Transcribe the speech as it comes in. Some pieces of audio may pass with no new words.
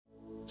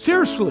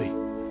Seriously.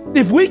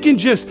 If we can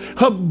just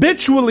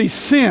habitually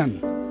sin,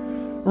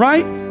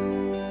 right?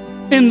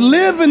 And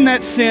live in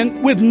that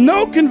sin with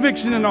no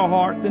conviction in our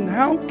heart, then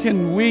how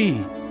can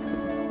we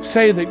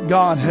say that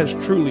God has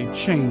truly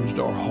changed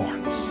our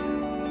hearts?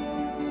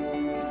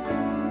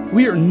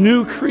 We are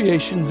new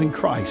creations in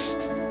Christ.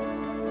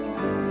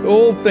 The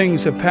old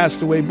things have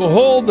passed away.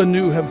 Behold, the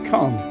new have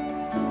come.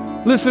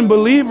 Listen,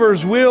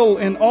 believers will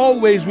and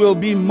always will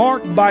be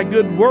marked by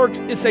good works.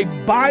 It's a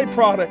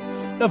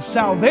byproduct of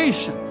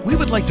salvation. We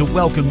would like to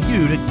welcome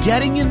you to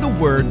Getting in the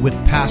Word with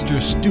Pastor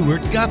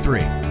Stuart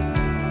Guthrie.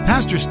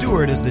 Pastor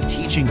Stuart is the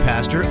teaching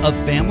pastor of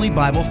Family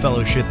Bible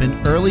Fellowship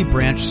in Early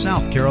Branch,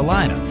 South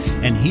Carolina,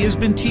 and he has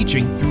been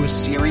teaching through a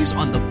series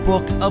on the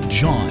book of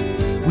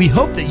John. We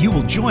hope that you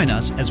will join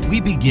us as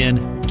we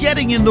begin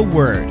Getting in the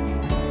Word.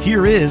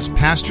 Here is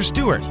Pastor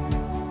Stuart.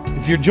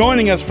 If you're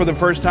joining us for the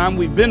first time,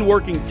 we've been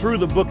working through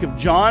the book of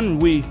John.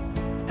 We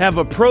have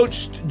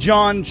approached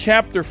John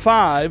chapter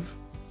 5,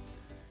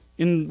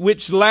 in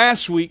which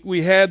last week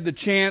we had the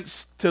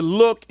chance to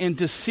look and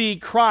to see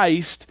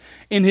Christ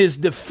in his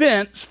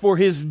defense for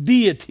his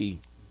deity.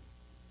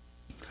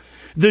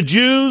 The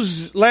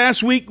Jews,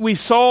 last week we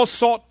saw,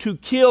 sought to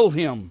kill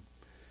him.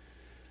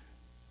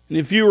 And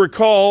if you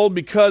recall,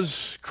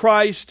 because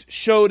Christ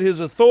showed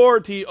his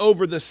authority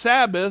over the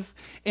Sabbath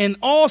and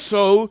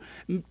also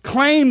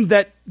claimed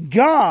that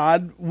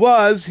God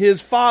was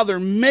his Father,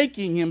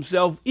 making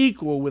himself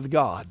equal with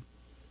God.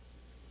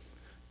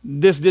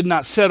 This did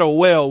not settle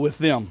well with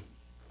them,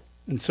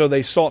 and so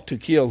they sought to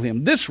kill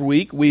him. This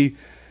week we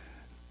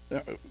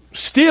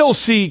still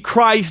see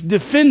Christ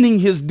defending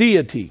his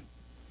deity,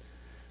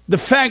 the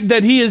fact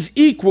that he is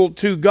equal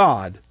to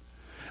God.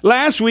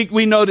 Last week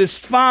we noticed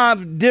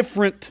 5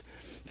 different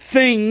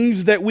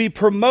things that we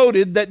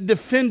promoted that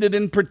defended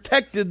and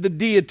protected the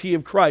deity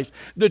of Christ.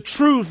 The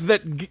truth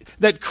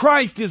that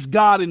Christ is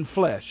God in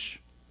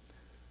flesh.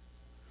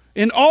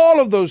 In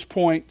all of those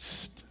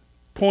points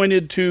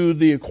pointed to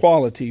the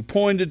equality,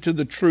 pointed to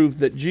the truth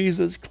that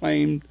Jesus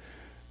claimed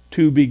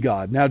to be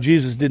God. Now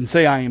Jesus didn't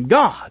say, I am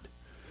God.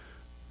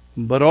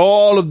 But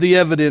all of the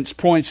evidence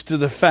points to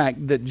the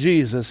fact that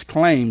Jesus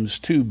claims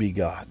to be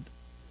God.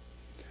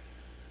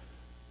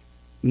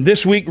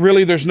 This week,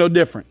 really, there's no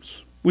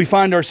difference. We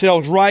find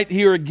ourselves right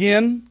here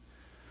again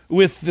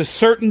with the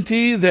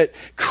certainty that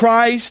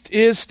Christ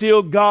is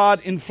still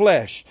God in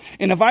flesh.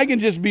 And if I can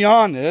just be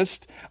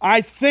honest, I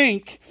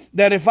think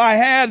that if I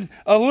had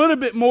a little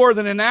bit more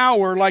than an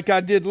hour like I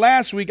did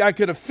last week, I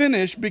could have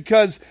finished,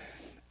 because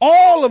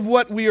all of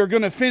what we are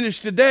going to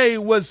finish today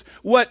was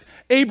what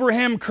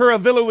Abraham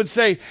Kuravilla would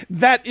say,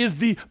 that is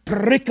the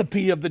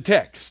pericope of the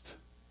text.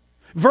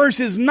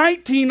 Verses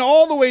 19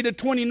 all the way to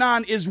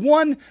 29 is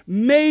one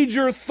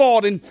major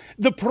thought, and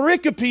the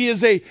pericope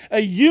is a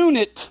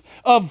unit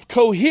of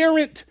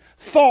coherent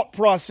thought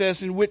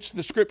process in which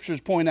the Scriptures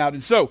point out.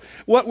 And so,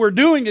 what we're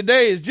doing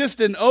today is just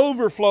an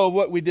overflow of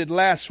what we did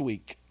last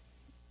week.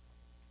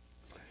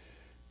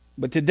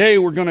 But today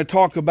we're going to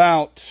talk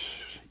about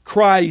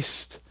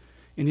Christ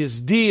and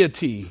his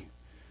deity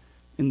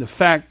and the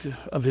fact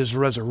of his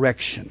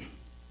resurrection.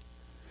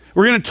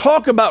 We're going to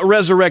talk about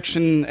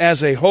resurrection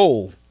as a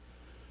whole.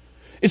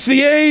 It's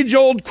the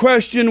age-old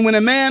question, when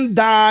a man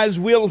dies,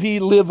 will he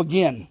live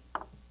again?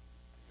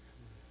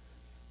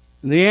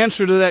 And the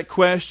answer to that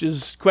question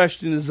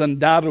is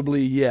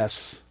undoubtedly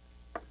yes.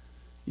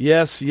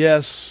 Yes,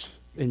 yes,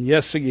 and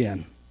yes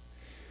again.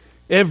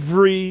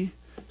 Every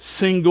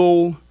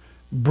single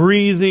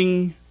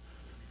breathing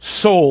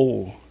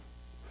soul,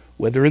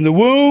 whether in the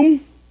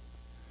womb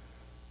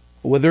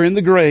or whether in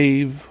the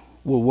grave,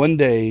 will one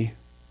day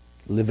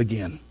live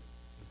again,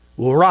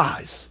 will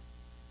rise.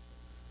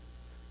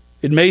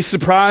 It may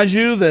surprise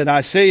you that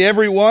I say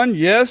everyone,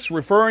 yes,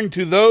 referring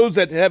to those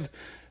that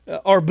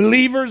are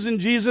believers in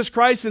Jesus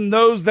Christ and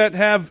those that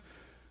have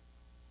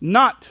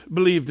not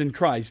believed in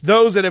Christ.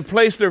 Those that have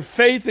placed their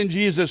faith in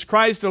Jesus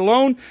Christ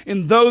alone,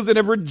 and those that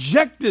have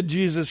rejected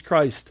Jesus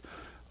Christ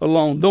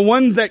alone. The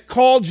ones that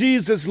call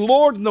Jesus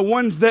Lord and the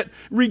ones that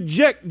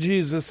reject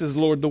Jesus as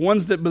Lord. The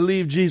ones that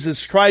believe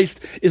Jesus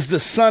Christ is the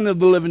Son of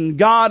the living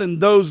God,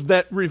 and those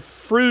that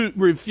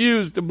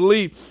refuse to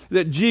believe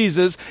that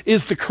Jesus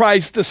is the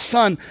Christ, the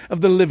Son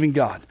of the living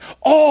God.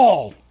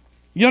 All.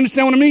 You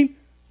understand what I mean?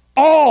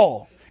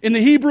 All. In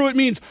the Hebrew it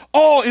means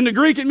all. In the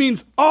Greek it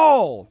means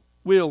all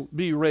will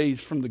be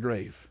raised from the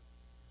grave.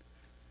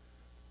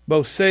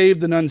 Both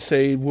saved and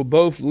unsaved will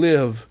both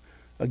live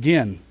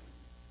again,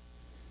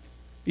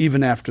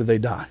 even after they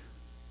die.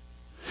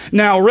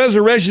 Now,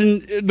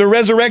 the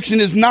resurrection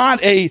is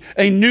not a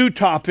new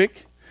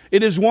topic.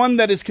 It is one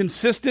that is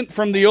consistent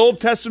from the Old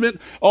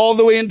Testament all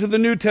the way into the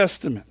New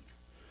Testament.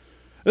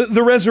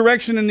 The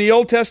resurrection in the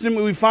Old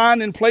Testament we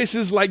find in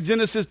places like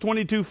Genesis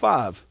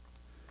 22:5.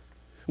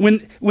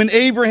 When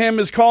Abraham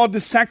is called to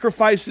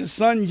sacrifice his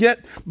son,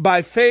 yet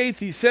by faith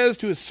he says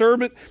to his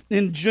servant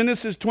in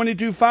Genesis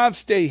 22:5,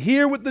 stay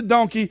here with the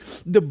donkey,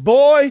 the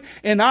boy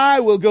and I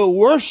will go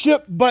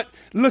worship, but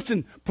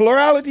listen,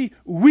 plurality,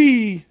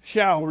 we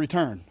shall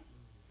return.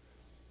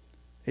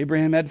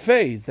 Abraham had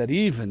faith that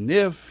even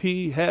if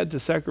he had to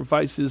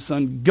sacrifice his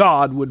son,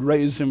 God would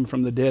raise him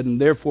from the dead, and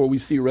therefore we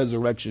see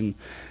resurrection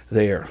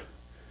there.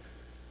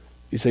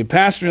 You say,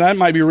 Pastor, I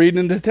might be reading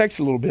into the text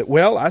a little bit.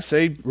 Well, I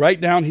say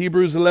write down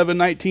Hebrews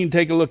 11:19.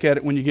 Take a look at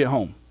it when you get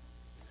home.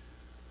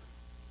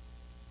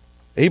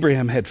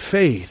 Abraham had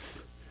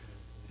faith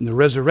in the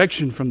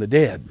resurrection from the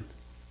dead.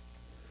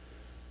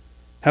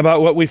 How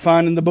about what we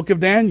find in the book of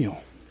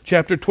Daniel?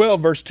 Chapter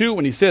 12, verse 2,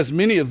 when he says,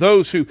 many of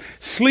those who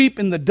sleep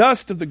in the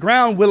dust of the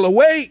ground will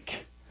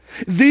awake,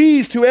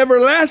 these to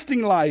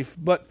everlasting life,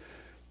 but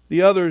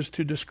the others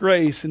to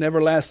disgrace and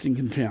everlasting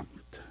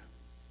contempt.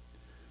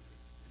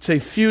 It's a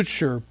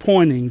future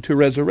pointing to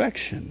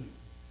resurrection.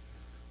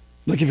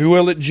 Look, if you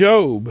will, at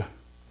Job,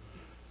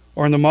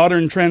 or in the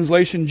modern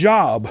translation,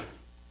 Job.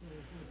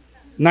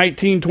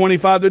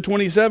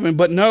 19:25-27,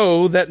 but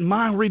know that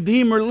my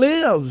Redeemer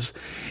lives,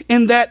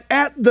 and that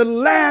at the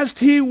last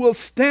he will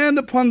stand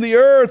upon the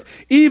earth,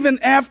 even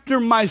after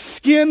my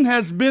skin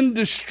has been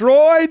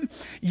destroyed,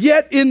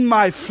 yet in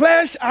my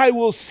flesh I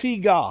will see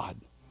God.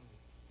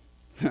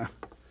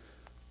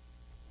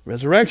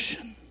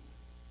 Resurrection.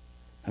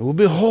 I will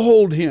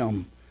behold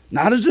him,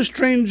 not as a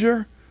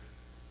stranger.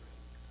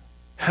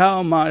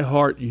 How my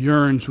heart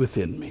yearns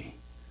within me.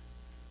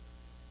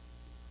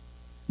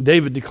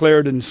 David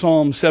declared in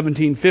Psalm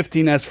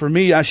 17:15, as for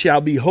me, I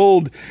shall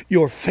behold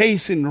your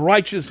face in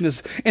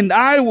righteousness, and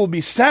I will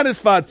be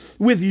satisfied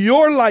with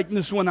your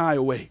likeness when I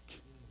awake.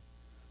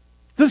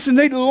 Listen,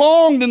 they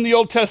longed in the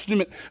Old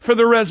Testament for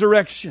the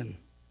resurrection.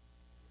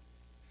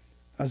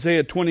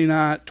 Isaiah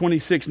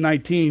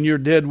 26:19, your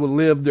dead will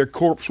live, their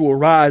corpse will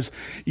rise.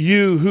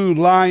 You who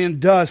lie in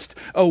dust,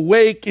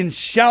 awake and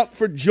shout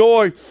for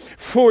joy,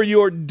 for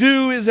your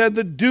dew is as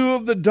the dew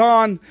of the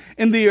dawn,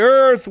 and the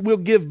earth will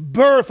give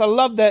birth. I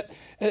love that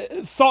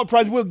thought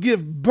process. Will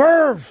give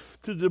birth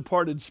to the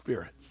departed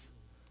spirits.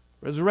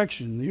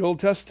 Resurrection in the Old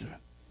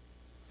Testament.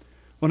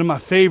 One of my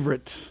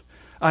favorite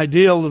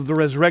ideals of the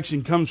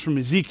resurrection comes from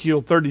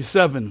Ezekiel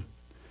 37.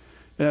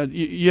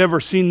 You ever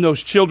seen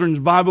those children's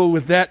Bible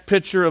with that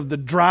picture of the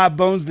dry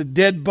bones, the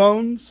dead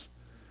bones?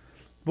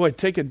 Boy,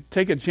 take a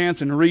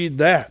chance and read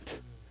that.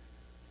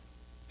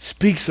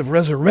 Speaks of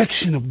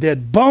resurrection of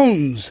dead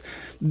bones.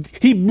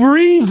 He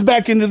breathes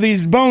back into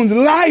these bones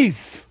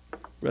life.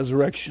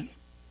 Resurrection.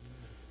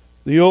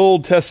 The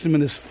Old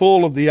Testament is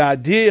full of the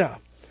idea,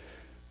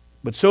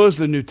 but so is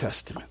the New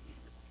Testament.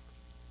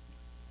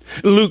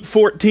 Luke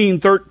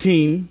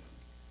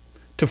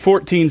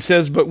 14:13-14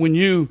 says, but when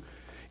you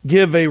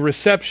give a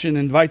reception,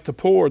 invite the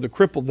poor, the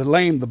crippled, the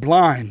lame, the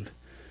blind,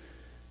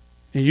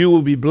 and you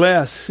will be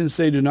blessed, since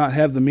they do not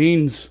have the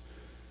means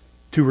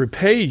to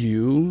repay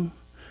you,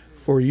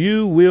 for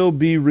you will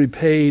be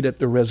repaid at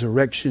the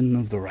resurrection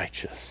of the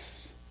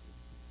righteous.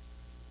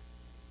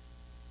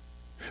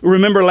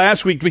 Remember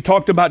last week we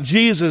talked about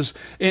Jesus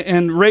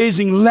and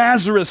raising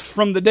Lazarus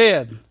from the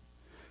dead.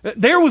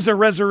 There was a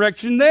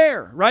resurrection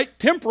there, right?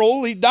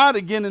 Temporal, he died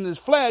again in his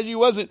flesh. He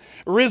wasn't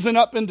risen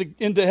up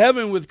into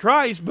heaven with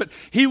Christ, but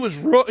he was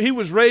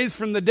raised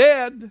from the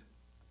dead.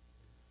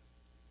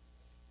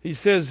 He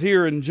says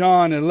here in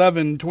John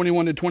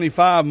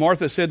 11:21-25,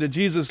 Martha said to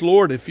Jesus,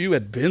 Lord, if you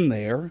had been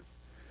there,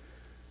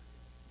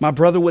 my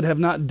brother would have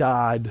not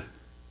died.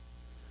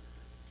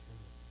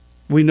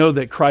 We know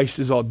that Christ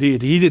is all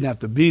deity. He didn't have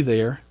to be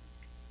there.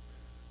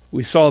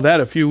 We saw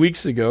that a few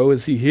weeks ago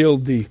as he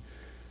healed the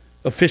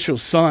official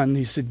son.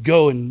 He said,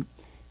 go, and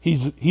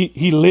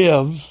he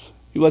lives.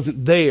 He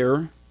wasn't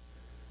there.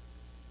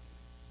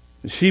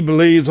 She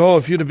believes,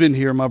 if you'd have been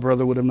here, my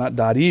brother would have not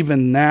died.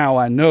 Even now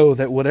I know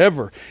that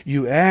whatever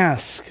you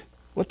ask,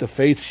 what the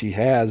faith she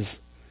has,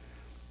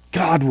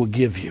 God will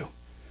give you.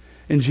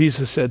 And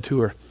Jesus said to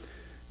her,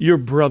 your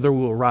brother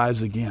will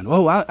rise again.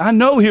 I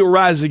know he'll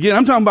rise again.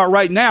 I'm talking about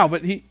right now,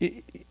 but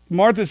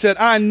Martha said,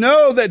 I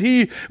know that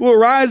he will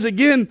rise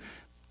again.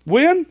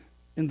 When?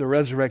 In the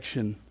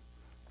resurrection.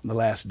 The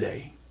last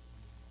day.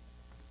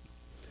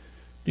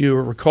 Do you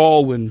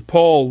recall when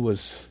Paul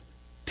was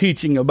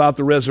teaching about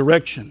the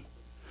resurrection?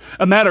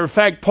 A matter of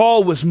fact,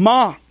 Paul was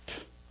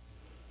mocked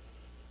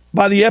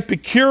by the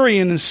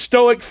Epicurean and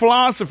Stoic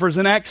philosophers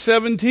in Acts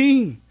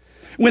 17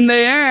 when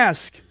they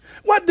asked,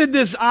 what did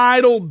this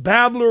idle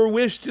babbler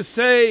wish to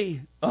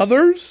say?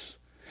 Others?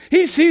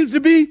 He seems to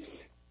be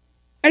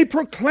a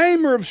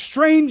proclaimer of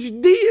strange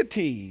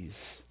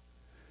deities,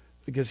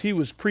 because he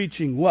was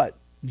preaching what?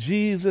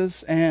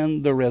 Jesus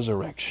and the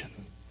resurrection.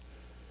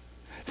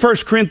 1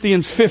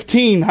 Corinthians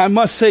 15, I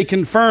must say,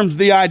 confirms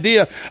the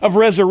idea of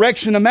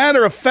resurrection. A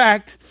matter of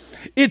fact,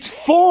 it's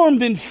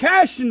formed and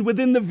fashioned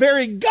within the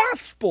very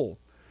gospel.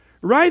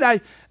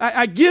 Right?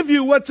 I give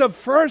you what's of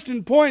first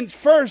and points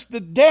first,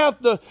 the death,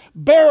 the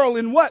burial,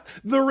 and what?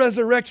 The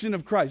resurrection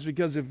of Christ.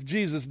 Because if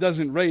Jesus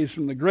doesn't raise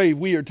from the grave,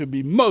 we are to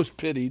be most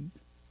pitied.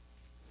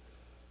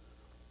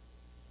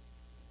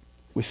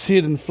 We see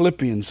it in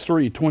Philippians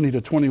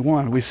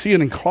 3:20-21. We see it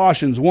in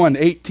Colossians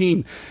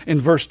 1:18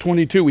 and verse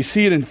 22. We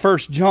see it in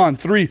 1 John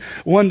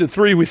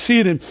 3:1-3. We see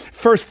it in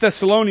 1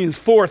 Thessalonians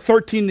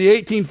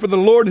 4:13-18. For the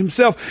Lord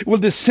himself will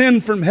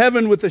descend from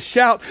heaven with a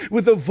shout,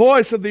 with the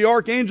voice of the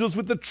archangels,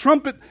 with the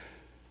trumpet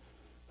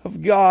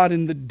of God,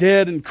 and the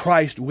dead in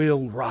Christ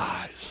will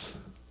rise.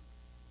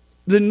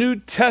 The New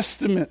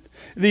Testament,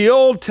 the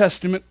Old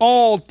Testament,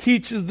 all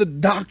teaches the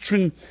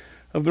doctrine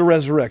of the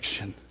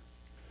resurrection.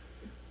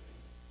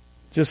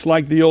 Just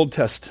like the Old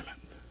Testament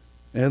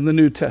and the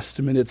New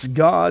Testament, it's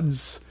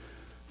God's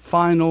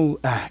final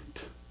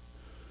act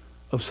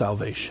of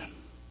salvation,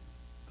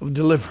 of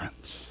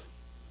deliverance.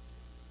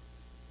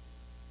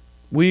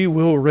 We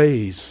will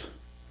raise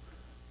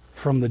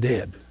from the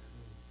dead.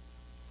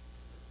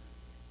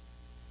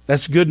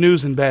 That's good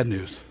news and bad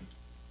news.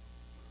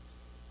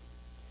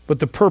 But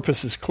the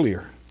purpose is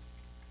clear.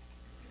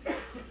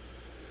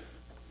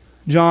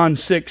 John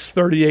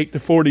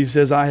 6:38-40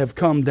 says, I have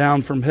come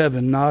down from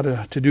heaven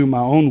not to do my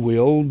own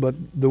will, but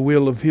the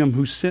will of him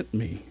who sent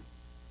me.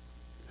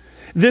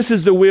 This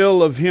is the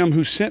will of him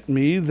who sent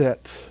me,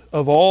 that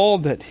of all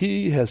that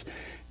he has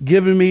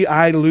given me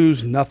I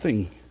lose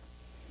nothing,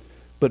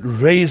 but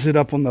raise it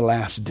up on the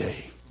last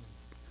day.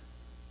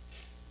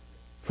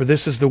 For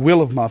this is the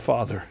will of my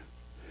Father,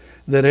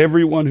 that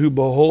everyone who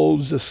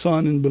beholds the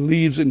Son and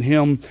believes in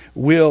him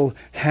will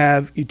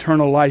have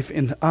eternal life,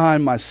 and I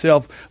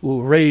myself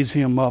will raise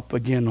him up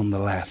again on the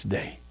last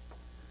day.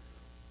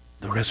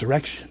 The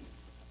resurrection.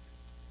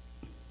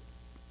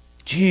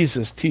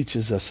 Jesus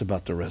teaches us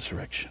about the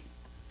resurrection.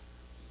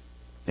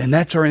 And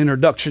that's our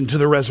introduction to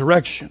the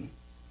resurrection.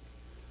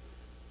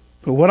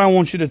 But what I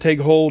want you to take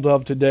hold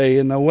of today,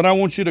 and what I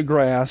want you to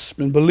grasp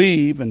and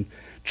believe and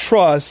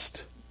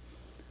trust,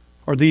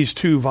 are these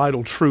two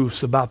vital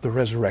truths about the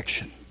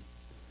resurrection.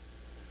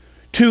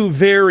 Two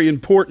very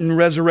important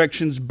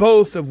resurrections,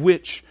 both of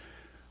which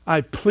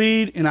I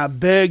plead and I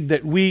beg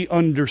that we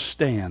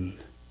understand.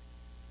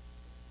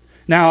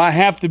 Now, I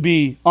have to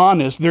be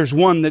honest, there's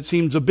one that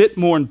seems a bit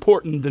more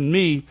important than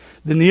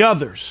the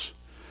others.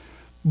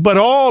 But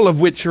all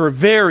of which are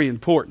very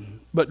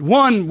important. But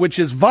one which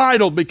is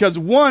vital, because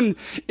one,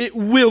 it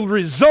will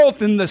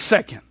result in the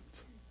second.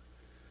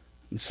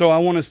 And so I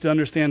want us to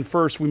understand,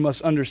 first, we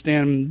must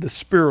understand the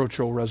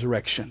spiritual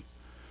resurrection.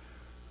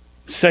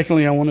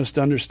 Secondly, I want us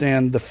to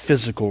understand the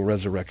physical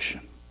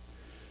resurrection.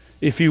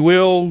 If you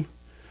will,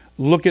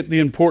 look at the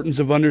importance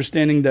of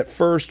understanding that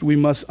first we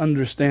must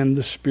understand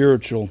the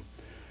spiritual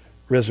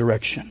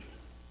resurrection.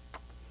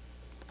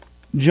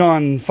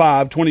 John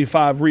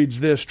 5:25 reads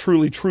this,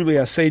 Truly, truly,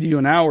 I say to you,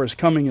 an hour is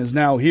coming, is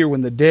now here,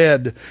 when the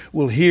dead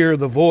will hear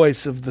the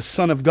voice of the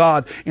Son of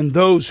God, and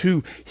those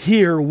who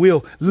hear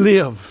will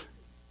live.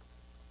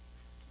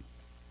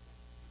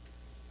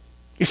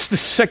 It's the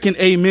second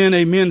amen,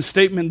 amen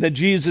statement that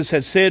Jesus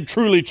has said,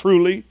 truly,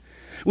 truly.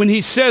 When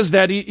he says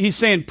that, he's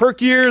saying,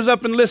 perk your ears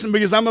up and listen,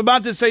 because I'm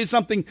about to say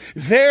something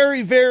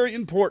very, very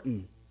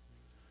important.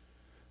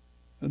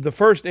 The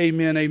first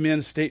amen,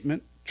 amen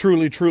statement,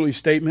 truly, truly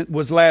statement,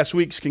 was last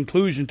week's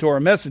conclusion to our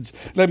message.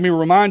 Let me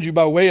remind you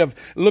by way of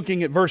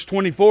looking at verse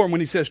 24,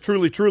 when he says,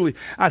 truly, truly,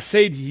 I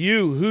say to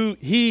you,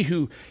 he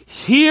who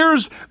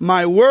hears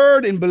my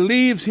word and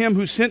believes him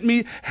who sent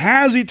me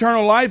has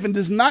eternal life and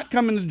does not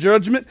come into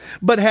judgment,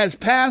 but has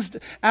passed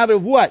out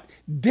of what?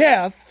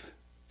 Death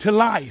to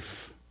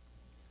life.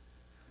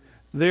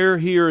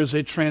 Here is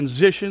a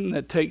transition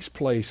that takes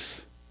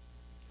place.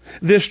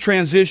 This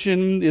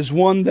transition is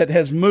one that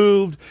has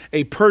moved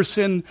a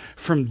person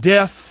from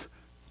death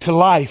to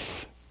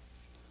life.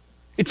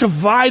 It's a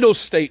vital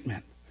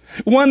statement.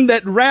 One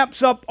that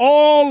wraps up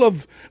all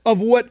of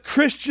what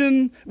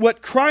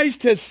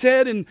Christ has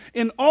said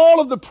in all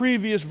of the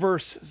previous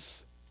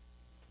verses.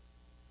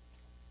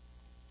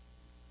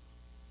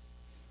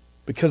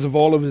 Because of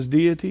all of his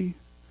deity,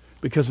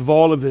 because of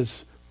all of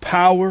his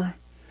power,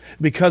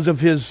 because of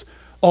his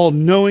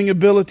all-knowing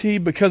ability,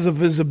 because of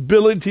his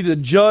ability to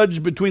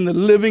judge between the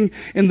living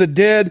and the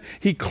dead,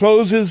 he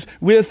closes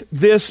with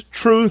this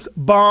truth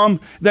bomb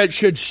that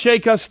should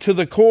shake us to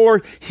the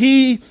core.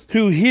 He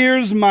who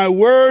hears my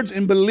words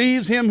and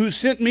believes him who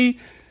sent me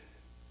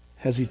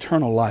has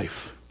eternal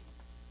life.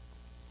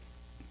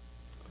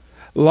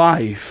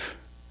 Life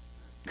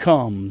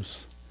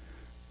comes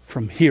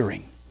from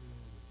hearing.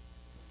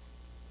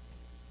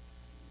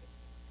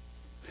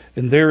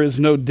 And there is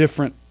no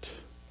different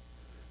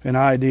an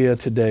idea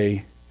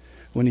today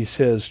when he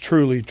says,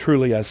 truly,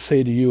 truly, I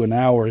say to you, an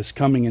hour is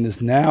coming and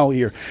is now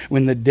here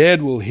when the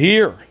dead will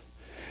hear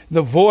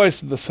the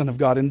voice of the Son of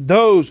God, and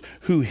those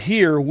who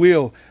hear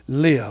will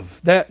live.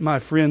 That, my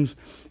friends,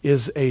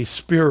 is a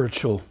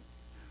spiritual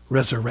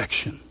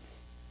resurrection.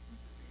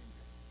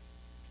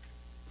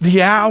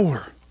 The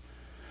hour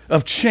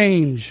of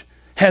change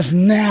has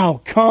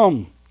now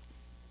come.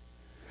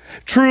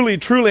 Truly,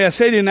 truly, I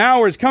say to you, an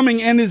hour is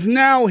coming and is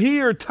now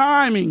here.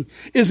 Timing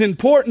is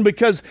important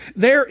because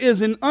there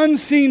is an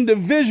unseen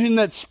division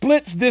that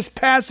splits this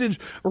passage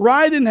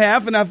right in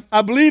half. And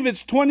I believe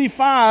it's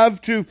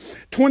 25 to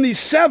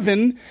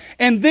 27.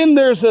 And then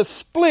there's a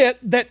split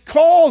that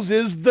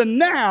causes the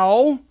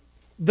now,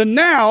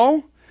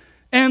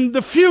 and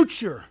the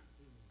future.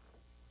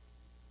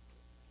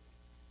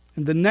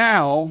 And the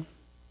now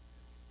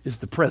is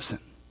the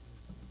present.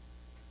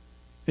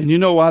 And you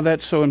know why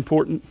that's so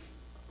important?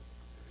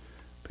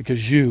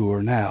 Because you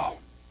are now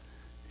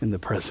in the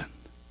present.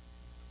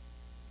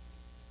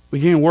 We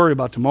can't worry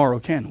about tomorrow,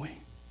 can we?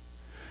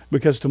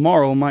 Because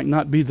tomorrow might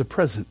not be the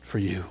present for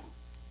you.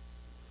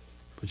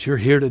 But you're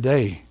here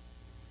today.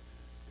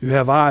 You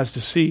have eyes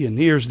to see and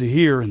ears to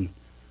hear, and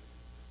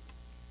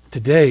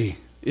today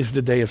is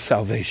the day of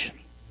salvation.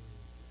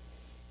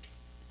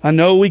 I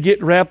know we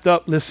get wrapped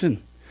up,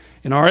 listen,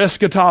 in our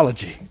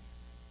eschatology.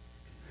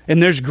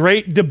 And there's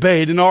great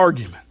debate and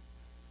argument.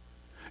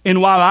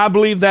 And while I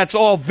believe that's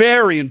all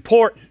very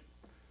important,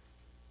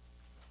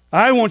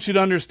 I want you to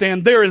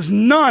understand there is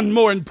none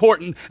more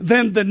important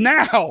than the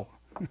now.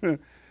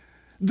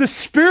 The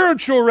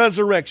spiritual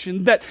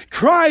resurrection that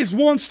Christ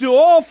wants to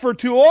offer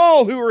to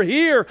all who are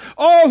here,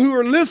 all who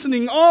are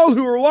listening, all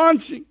who are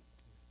watching.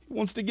 He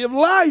wants to give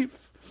life.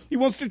 He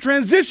wants to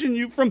transition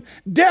you from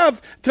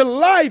death to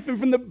life and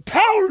from the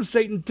power of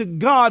Satan to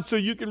God so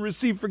you can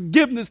receive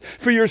forgiveness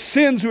for your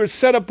sins who are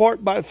set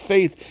apart by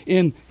faith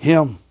in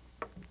Him.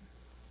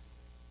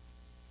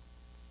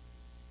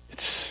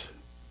 It's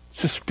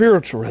a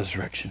spiritual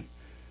resurrection.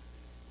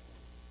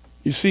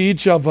 You see,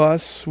 each of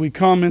us, we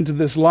come into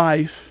this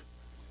life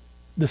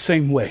the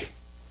same way.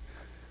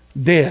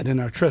 Dead in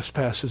our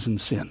trespasses and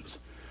sins.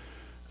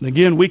 And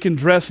again, we can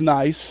dress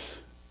nice.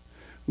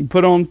 We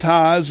put on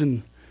ties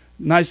and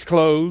nice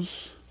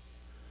clothes.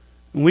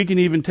 And we can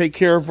even take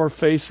care of our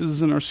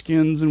faces and our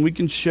skins. And we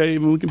can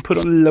shave and we can put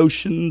on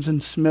lotions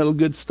and smell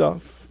good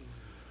stuff.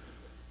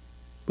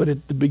 But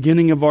at the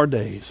beginning of our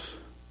days,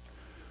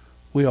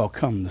 we all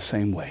come the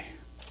same way.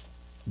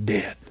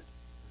 Dead.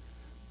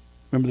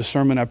 Remember the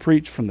sermon I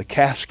preached, from the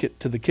casket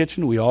to the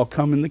kitchen? We all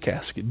come in the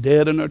casket.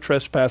 Dead in our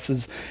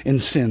trespasses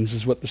and sins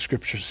is what the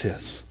Scripture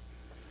says.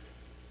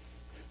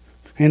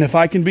 And if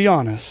I can be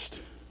honest,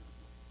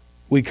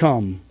 we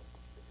come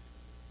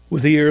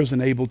with ears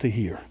and able to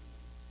hear.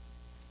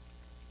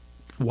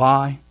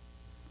 Why?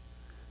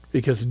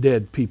 Because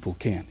dead people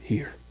can't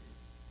hear.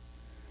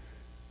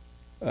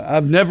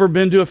 I've never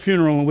been to a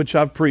funeral in which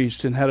I've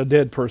preached and had a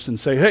dead person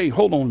say, "Hey,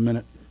 hold on a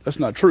minute. That's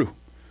not true."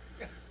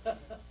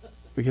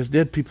 Because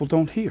dead people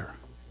don't hear.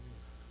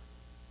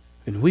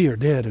 And we are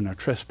dead in our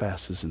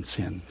trespasses and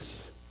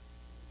sins.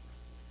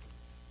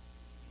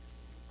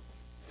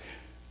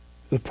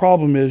 The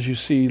problem is, you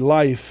see,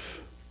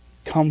 life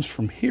comes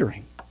from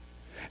hearing.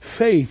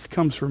 Faith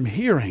comes from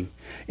hearing.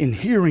 And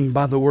hearing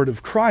by the word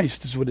of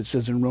Christ is what it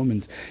says in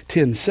Romans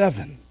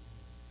 10:7.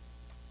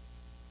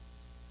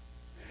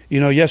 You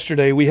know,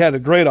 yesterday we had a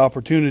great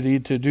opportunity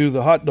to do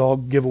the hot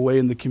dog giveaway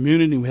in the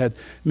community. We had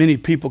many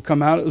people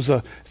come out. It was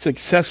a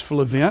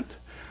successful event.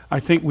 I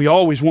think we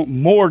always want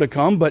more to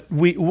come, but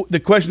the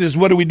question is,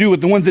 what do we do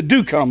with the ones that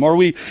do come? Are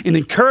we an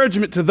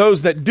encouragement to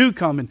those that do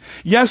come? And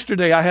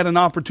yesterday I had an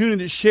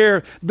opportunity to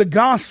share the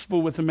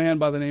gospel with a man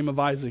by the name of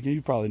Isaac, and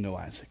you probably know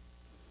Isaac.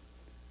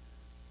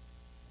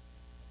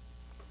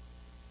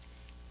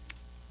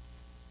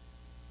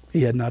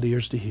 He had not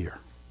ears to hear.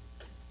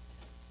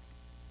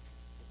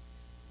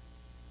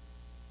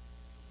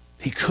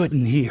 He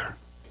couldn't hear.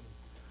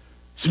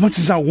 As much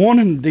as I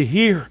wanted him to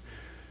hear,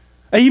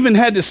 I even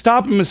had to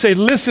stop him and say,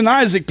 "Listen,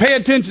 Isaac, pay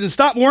attention and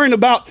stop worrying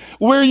about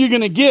where you're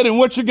going to get and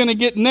what you're going to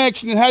get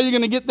next and how you're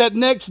going to get that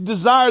next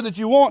desire that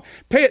you want.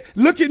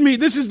 Look at me.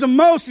 This is the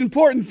most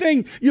important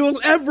thing you'll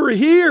ever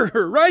hear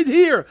right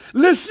here.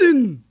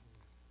 Listen."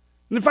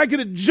 And if I could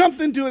have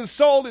jumped into his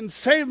soul and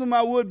saved him,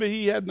 I would, but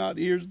he had not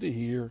ears to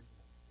hear.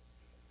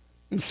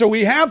 And so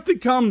we have to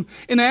come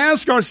and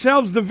ask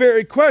ourselves the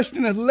very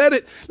question, and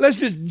let's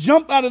just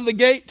jump out of the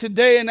gate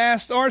today and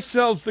ask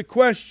ourselves the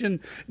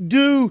question,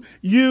 do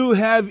you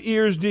have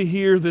ears to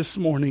hear this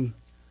morning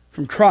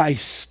from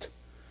Christ?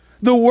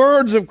 The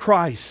words of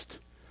Christ.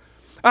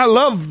 I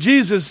love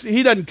Jesus.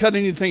 He doesn't cut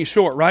anything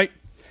short, right?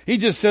 He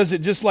just says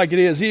it just like it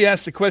is. He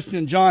asked the question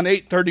in John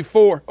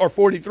 8:34 or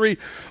 43,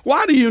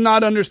 "Why do you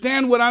not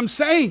understand what I'm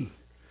saying?"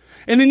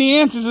 And then he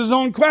answers his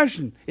own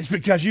question. "It's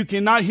because you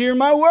cannot hear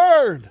my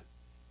word."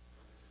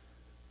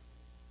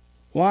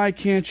 Why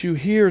can't you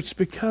hear? It's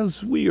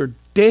because we are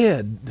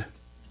dead.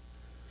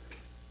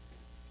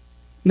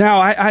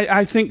 Now,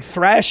 I think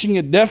thrashing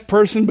a deaf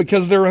person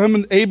because they're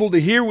unable to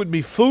hear would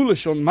be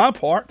foolish on my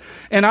part.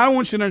 And I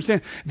want you to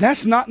understand,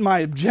 that's not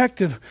my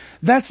objective.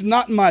 That's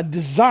not my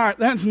desire.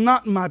 That's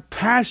not my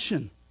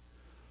passion.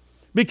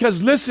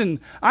 Because listen,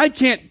 I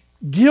can't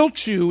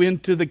guilt you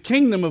into the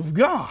kingdom of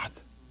God.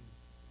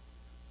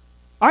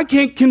 I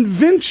can't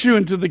convince you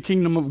into the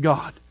kingdom of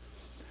God.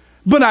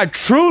 But I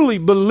truly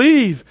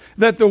believe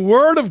that the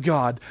Word of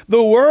God,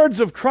 the words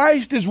of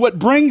Christ, is what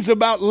brings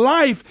about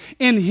life,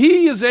 and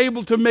He is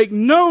able to make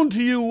known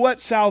to you what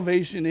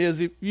salvation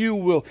is if you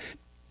will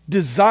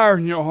desire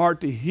in your heart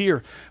to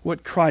hear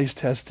what Christ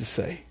has to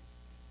say.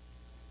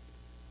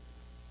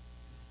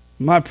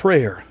 My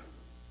prayer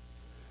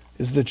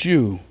is that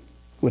you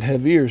would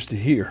have ears to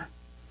hear,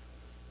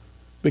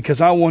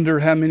 because I wonder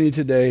how many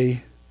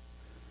today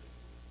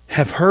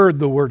have heard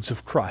the words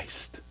of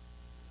Christ.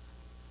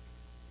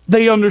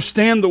 They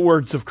understand the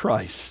words of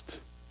Christ.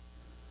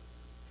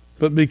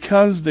 But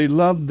because they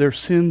love their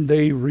sin,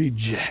 they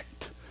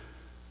reject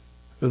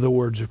the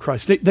words of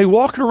Christ. They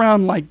walk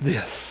around like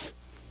this.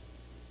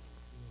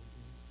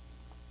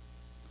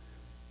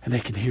 And they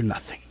can hear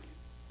nothing.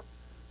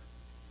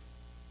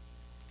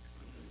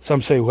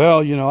 Some say,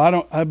 well,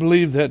 I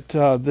believe that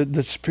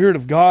the Spirit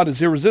of God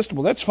is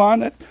irresistible. That's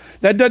fine.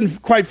 That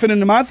doesn't quite fit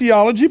into my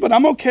theology, but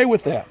I'm okay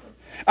with that.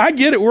 I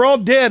get it. We're all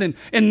dead,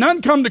 and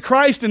none come to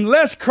Christ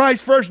unless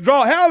Christ first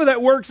draw. However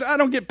that works, I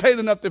don't get paid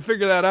enough to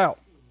figure that out.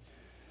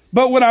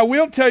 But what I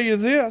will tell you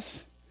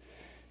this,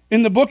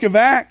 in the book of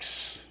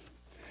Acts,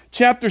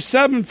 chapter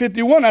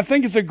 7:51, I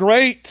think it's a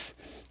great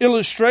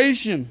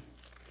illustration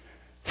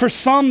for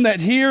some that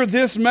hear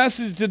this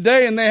message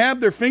today and they have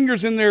their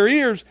fingers in their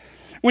ears.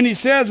 When he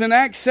says in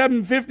Acts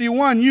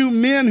 7:51, you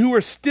men who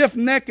are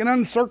stiff-necked and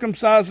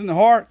uncircumcised in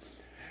heart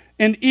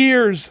and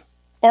ears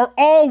are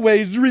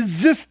always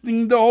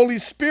resisting the Holy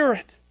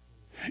Spirit.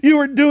 You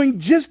are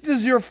doing just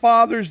as your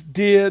fathers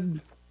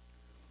did.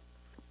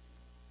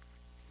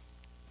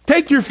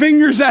 Take your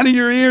fingers out of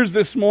your ears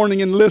this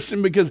morning and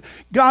listen, because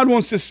God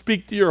wants to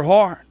speak to your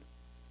heart.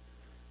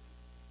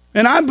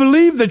 And I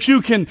believe that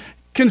you can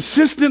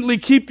consistently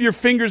keep your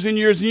fingers in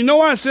your ears. And you know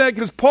why I say that?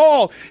 Because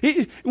Paul,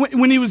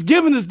 when he was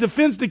giving his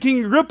defense to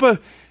King Agrippa,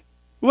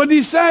 what did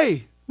he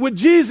say? What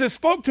Jesus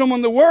spoke to him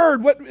on the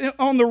word,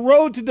 on the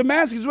road to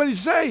Damascus, what did he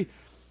say?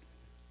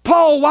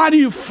 Paul, why do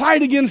you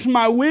fight against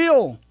my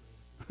will?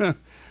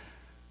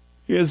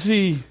 Because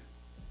he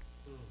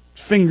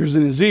fingers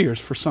in his ears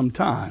for some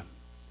time.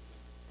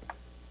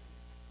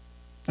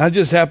 I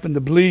just happen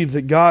to believe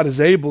that God is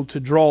able to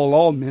draw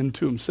all men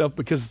to himself,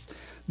 because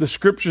the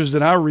scriptures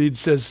that I read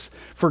says,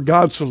 for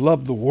God so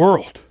loved the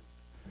world,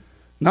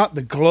 not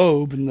the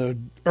globe and the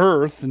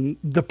earth and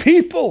the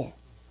people.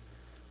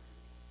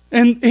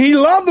 And he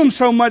loved them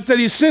so much that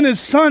he sent his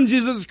Son,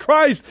 Jesus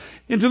Christ,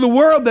 into the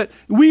world that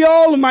we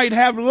all might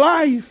have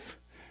life.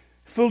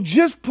 If we'll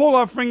just pull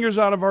our fingers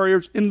out of our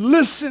ears and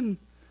listen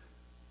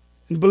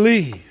and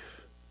believe.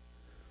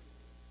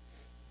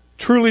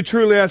 Truly,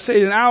 truly, I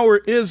say, an hour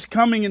is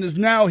coming and is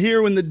now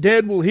here when the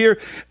dead will hear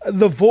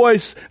the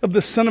voice of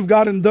the Son of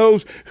God, and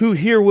those who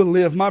hear will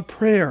live. My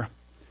prayer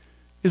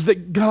is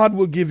that God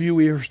will give you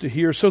ears to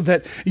hear so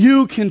that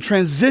you can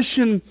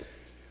transition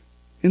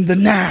in the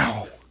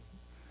now,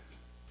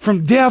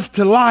 from death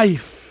to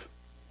life.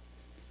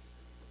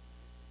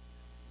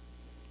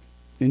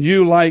 And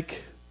you,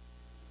 like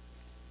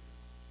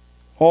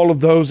all of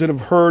those that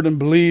have heard and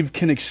believed,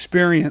 can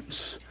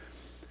experience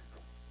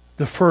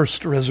the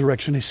first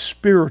resurrection, a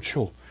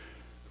spiritual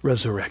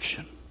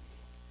resurrection.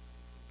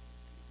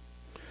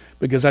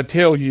 Because I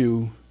tell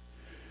you,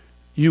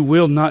 you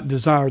will not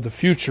desire the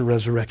future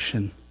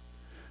resurrection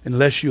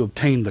unless you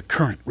obtain the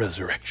current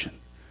resurrection.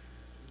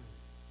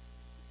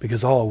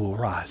 Because all will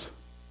rise.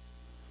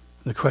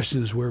 The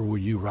question is, where will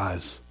you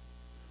rise?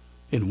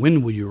 And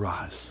when will you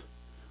rise?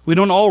 We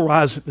don't all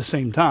rise at the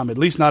same time, at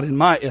least not in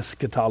my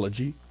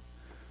eschatology.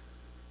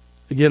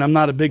 Again, I'm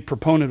not a big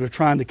proponent of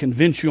trying to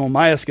convince you on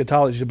my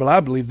eschatology, but I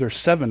believe there's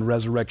 7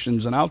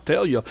 resurrections, and I'll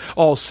tell you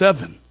all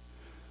 7.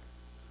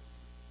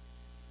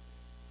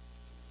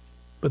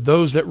 But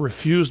those that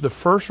refuse the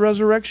first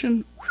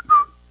resurrection,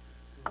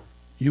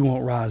 you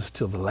won't rise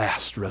till the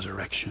last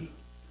resurrection.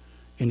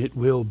 And it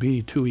will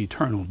be to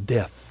eternal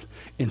death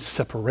and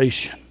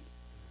separation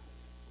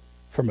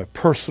from a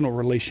personal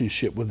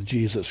relationship with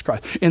Jesus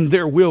Christ. And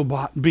there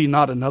will be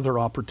not another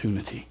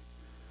opportunity.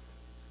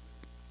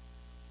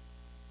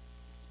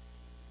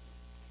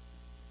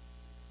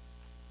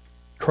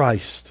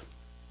 Christ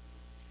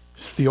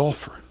is the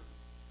offer.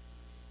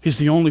 He's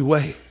the only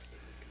way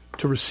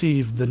to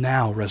receive the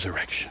now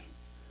resurrection.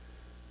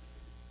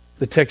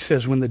 The text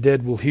says, when the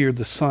dead will hear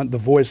the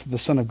voice of the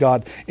Son of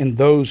God, and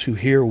those who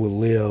hear will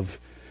live.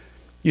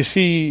 You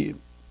see,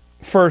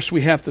 first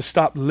we have to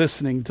stop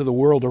listening to the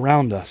world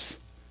around us.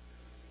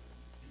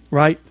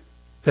 Right?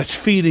 That's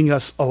feeding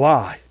us a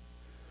lie.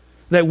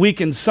 That we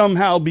can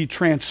somehow be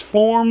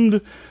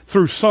transformed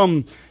through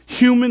some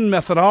human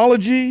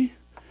methodology,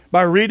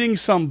 by reading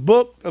some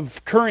book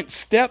of current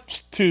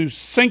steps to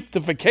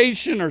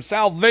sanctification or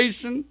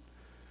salvation.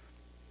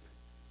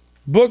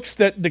 Books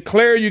that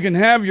declare you can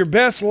have your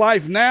best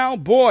life now.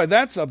 Boy,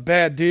 that's a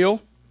bad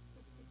deal.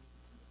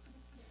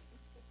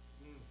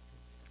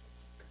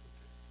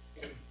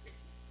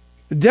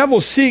 The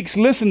devil seeks,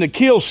 listen, to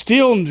kill,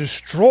 steal, and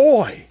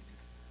destroy.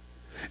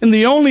 And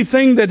the only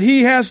thing that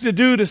he has to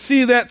do to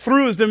see that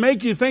through is to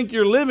make you think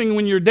you're living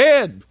when you're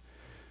dead.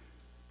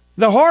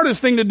 The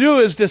hardest thing to do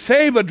is to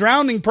save a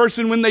drowning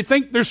person when they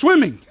think they're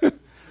swimming.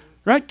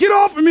 Right? Get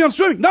off of me, I'm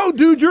swimming. No,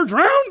 dude, you're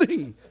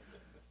drowning.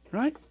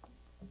 Right?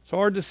 It's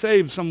hard to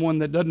save someone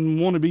that doesn't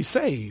want to be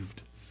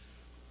saved.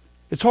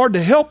 It's hard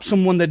to help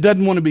someone that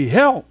doesn't want to be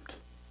helped.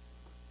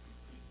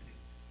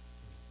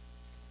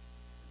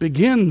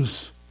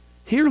 Begins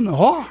here in the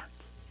heart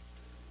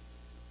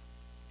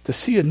to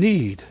see a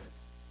need.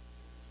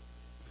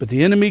 But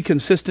the enemy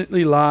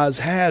consistently lies.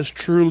 Has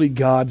truly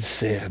God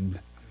said?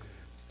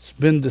 It's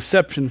been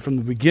deception from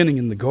the beginning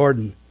in the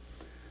garden.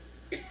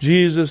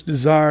 Jesus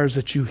desires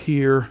that you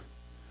hear,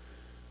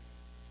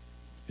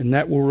 and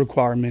that will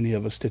require many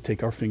of us to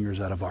take our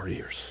fingers out of our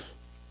ears.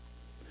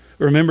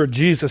 Remember,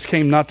 Jesus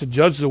came not to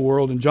judge the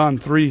world. In John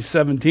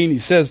 3:17, he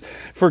says,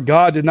 "For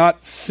God did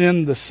not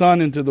send the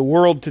Son into the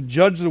world to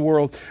judge the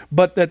world,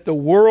 but that the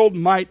world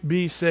might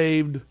be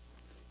saved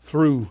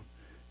through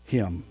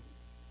him."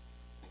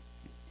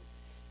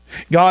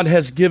 God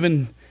has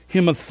given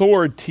him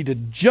authority to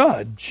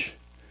judge.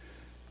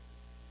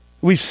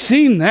 We've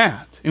seen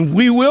that, and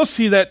we will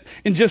see that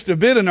in just a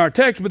bit in our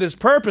text, but his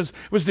purpose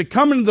was to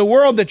come into the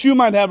world that you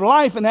might have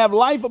life and have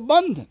life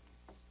abundant.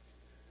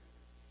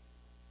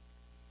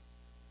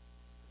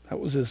 That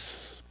was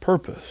his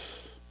purpose,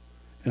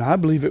 and I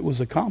believe it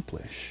was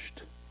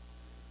accomplished.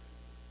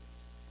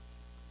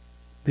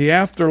 The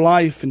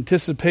afterlife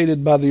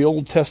anticipated by the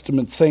Old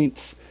Testament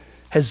saints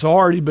has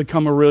already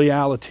become a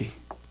reality.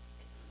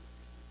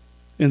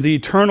 And the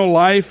eternal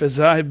life, as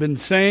I have been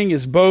saying,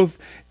 is both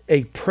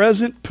a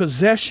present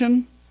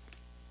possession.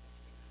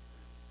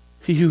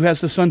 He who has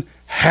the Son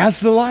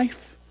has the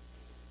life.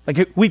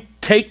 Like we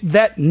take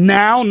that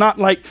now, not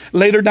like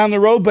later down the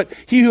road, but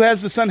he who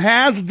has the Son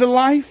has the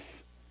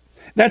life.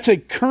 That's a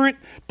current,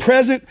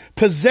 present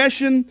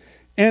possession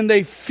and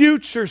a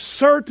future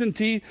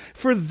certainty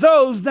for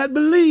those that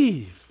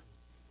believe.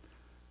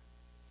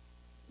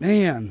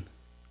 Man,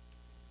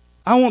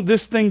 I want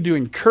this thing to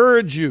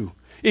encourage you.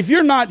 If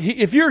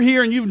you're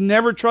here and you've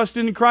never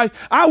trusted in Christ,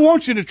 I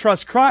want you to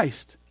trust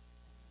Christ.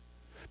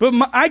 But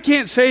I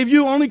can't save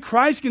you. Only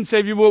Christ can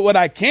save you. But what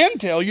I can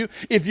tell you,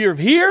 if you're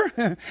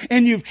here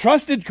and you've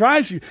trusted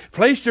Christ, you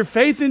placed your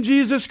faith in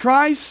Jesus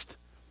Christ,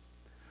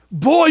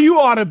 boy, you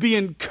ought to be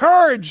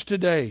encouraged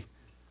today.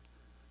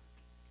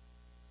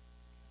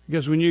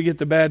 Because when you get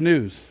the bad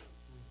news,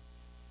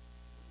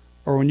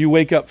 or when you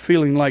wake up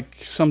feeling like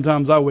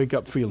sometimes I wake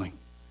up feeling,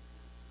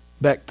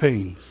 back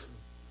pains,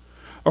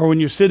 or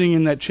when you're sitting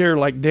in that chair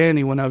like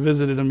Danny when I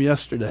visited him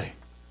yesterday,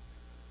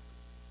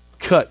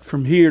 cut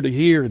from here to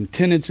here and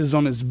 10 inches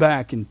on his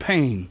back in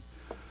pain,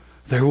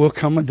 there will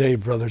come a day,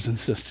 brothers and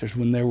sisters,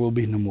 when there will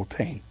be no more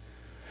pain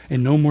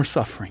and no more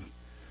suffering.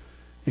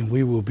 And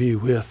we will be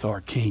with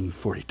our King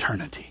for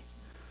eternity,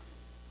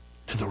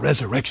 to the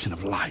resurrection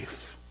of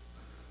life.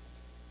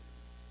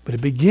 But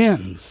it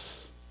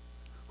begins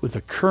with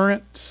a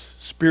current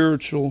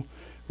spiritual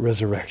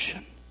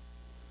resurrection.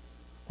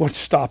 What's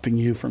stopping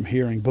you from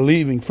hearing,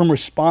 believing, from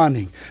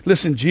responding?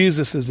 Listen,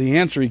 Jesus is the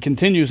answer. He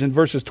continues in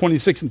verses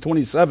 26 and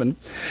 27.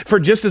 "For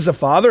just as the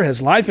Father has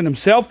life in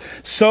himself,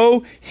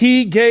 so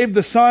he gave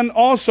the Son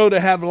also to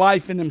have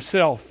life in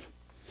himself.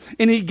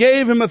 And he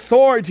gave him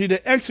authority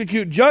to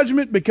execute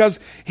judgment because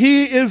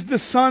he is the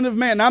Son of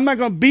Man." Now, I'm not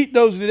going to beat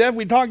those to death.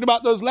 We talked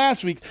about those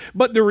last week.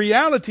 But the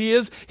reality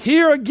is,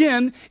 here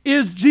again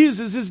is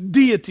Jesus'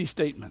 deity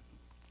statement.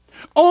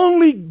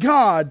 Only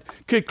God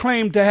could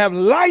claim to have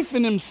life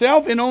in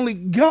himself, and only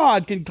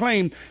God can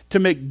claim to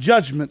make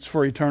judgments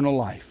for eternal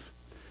life.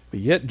 But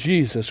yet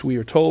Jesus, we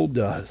are told,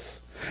 does.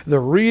 The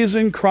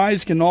reason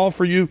Christ can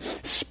offer you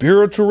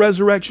spiritual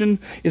resurrection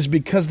is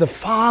because the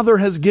Father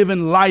has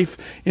given life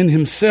in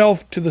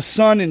himself to the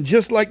Son, and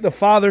just like the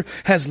Father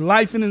has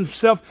life in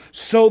himself,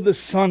 so the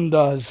Son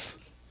does.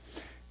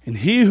 And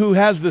he who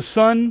has the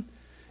Son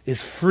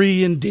is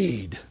free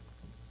indeed.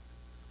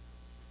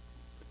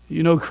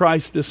 You know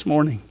Christ this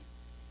morning,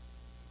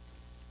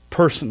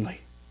 personally.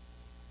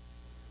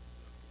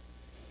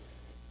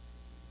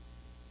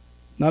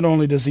 Not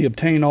only does he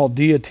obtain all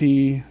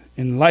deity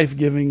and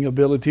life-giving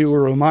ability, we're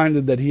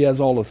reminded that he has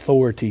all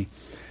authority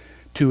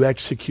to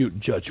execute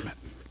judgment.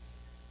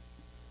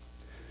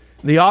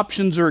 The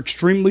options are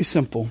extremely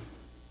simple.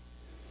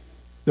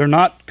 They're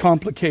not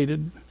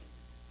complicated.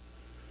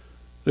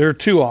 There are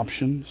two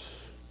options: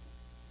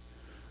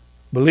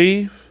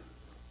 believe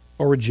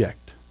or reject.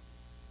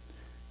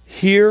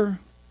 Hear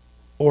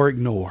or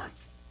ignore.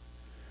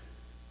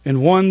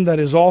 And one that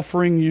is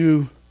offering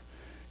you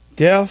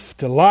death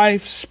to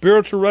life,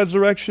 spiritual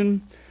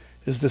resurrection,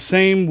 is the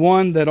same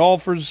one that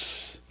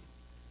offers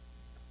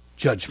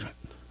judgment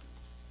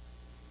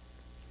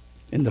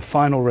in the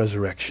final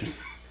resurrection.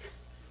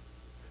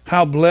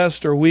 How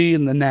blessed are we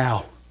in the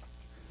now.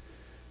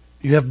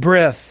 You have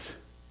breath.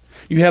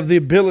 You have the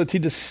ability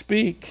to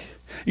speak.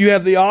 You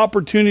have the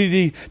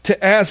opportunity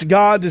to ask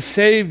God to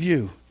save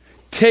you.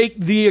 Take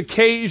the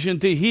occasion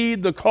to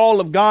heed the call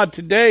of God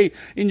today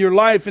in your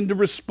life and to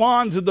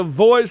respond to the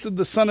voice of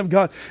the Son of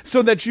God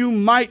so that you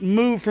might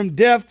move from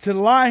death to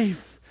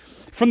life,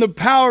 from the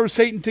power of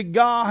Satan to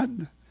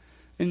God,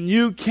 And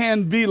you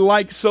can be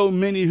like so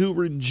many who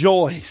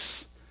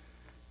rejoice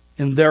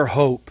in their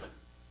hope.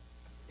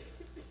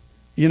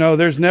 You know,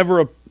 there's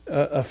never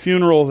a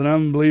funeral of an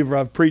unbeliever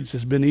I've preached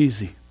that's been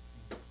easy.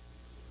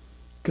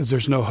 Because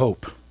there's no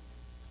hope.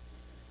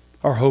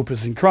 Our hope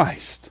is in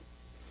Christ.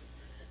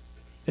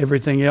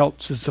 Everything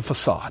else is a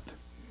facade.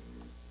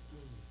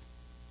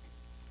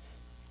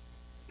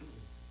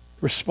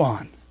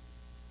 Respond.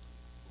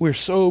 We're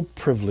so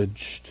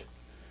privileged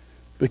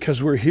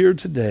because we're here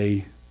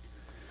today,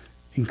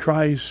 and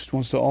Christ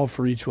wants to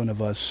offer each one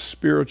of us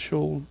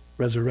spiritual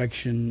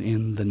resurrection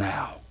in the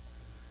now.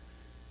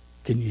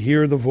 Can you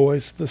hear the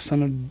voice of the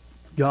Son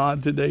of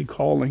God today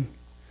calling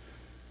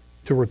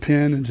to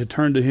repent and to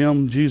turn to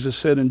Him? Jesus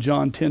said in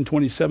John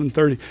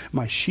 10:27-30,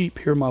 my sheep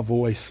hear my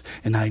voice,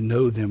 and I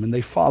know them, and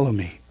they follow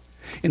me.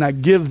 And I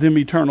give them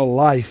eternal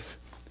life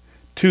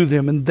to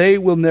them, and they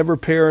will never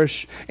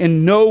perish,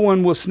 and no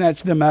one will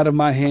snatch them out of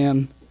my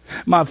hand.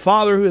 My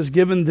Father who has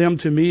given them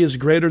to me is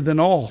greater than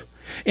all,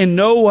 and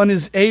no one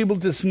is able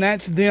to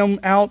snatch them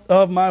out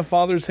of my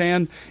Father's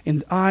hand,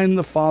 and I and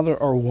the Father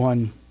are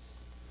one.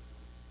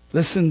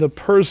 Listen, the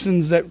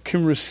persons that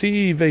can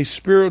receive a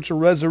spiritual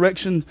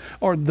resurrection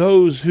are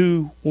those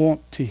who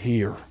want to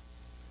hear.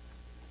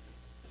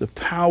 The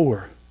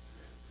power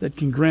that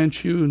can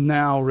grant you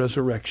now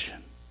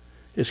resurrection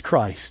is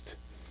Christ.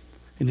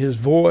 And His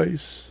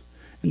voice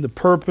and the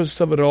purpose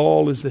of it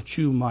all is that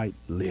you might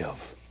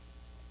live.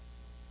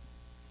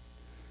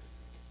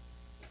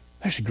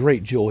 There's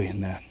great joy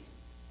in that.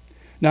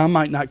 Now, I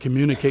might not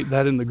communicate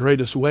that in the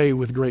greatest way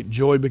with great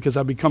joy because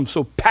I become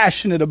so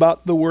passionate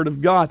about the Word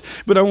of God.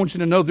 But I want you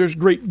to know there's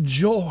great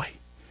joy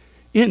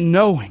in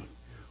knowing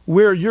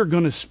where you're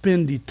going to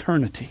spend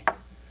eternity.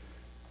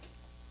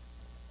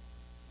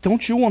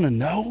 Don't you want to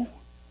know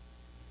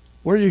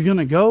where you're going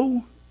to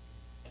go?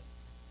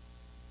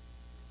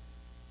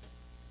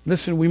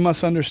 Listen, we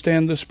must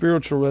understand the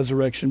spiritual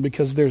resurrection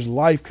because there's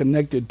life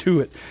connected to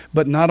it.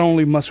 But not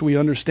only must we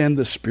understand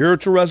the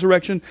spiritual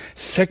resurrection,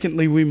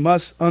 secondly, we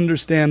must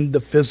understand the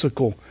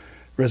physical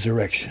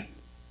resurrection.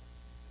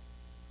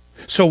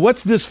 So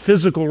what's this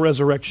physical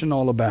resurrection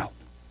all about?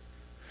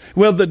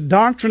 Well, the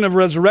doctrine of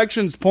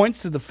resurrections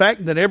points to the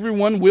fact that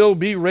everyone will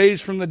be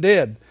raised from the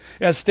dead.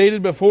 As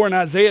stated before in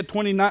Isaiah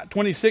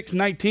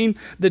 26:19,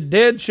 the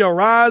dead shall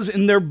rise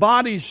and their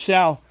bodies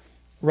shall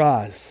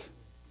rise.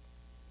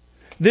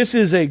 This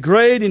is a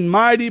great and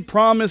mighty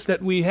promise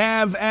that we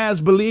have as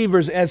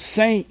believers, as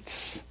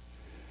saints.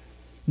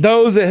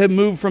 Those that have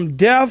moved from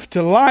death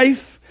to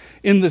life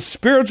in the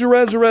spiritual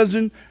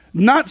resurrection,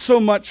 not so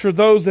much for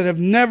those that have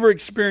never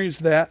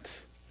experienced that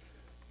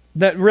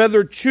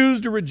rather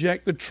choose to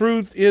reject. The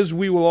truth is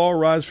we will all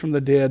rise from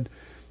the dead,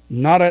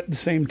 not at the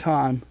same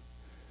time,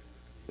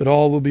 but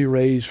all will be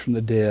raised from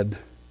the dead.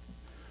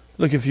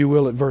 Look, if you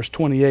will, at verse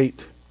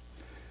 28.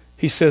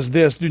 He says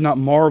this, do not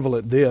marvel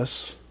at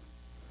this.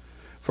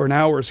 For an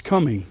hour is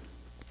coming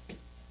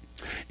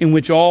in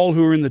which all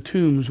who are in the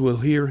tombs will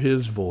hear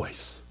His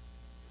voice.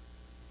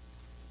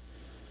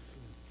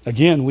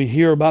 Again, we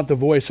hear about the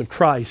voice of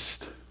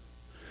Christ.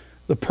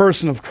 The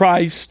person of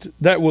Christ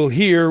that will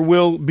hear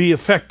will be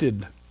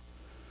affected.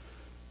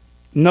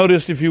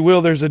 Notice, if you will,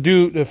 there's a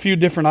few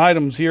different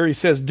items here. He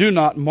says, do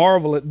not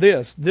marvel at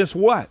this. This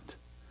what?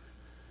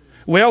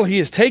 Well, he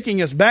is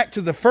taking us back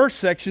to the first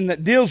section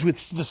that deals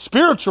with the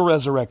spiritual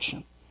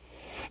resurrection.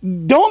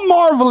 Don't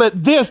marvel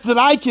at this, that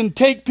I can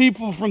take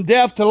people from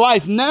death to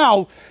life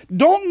now.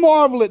 Don't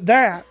marvel at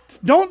that.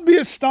 Don't be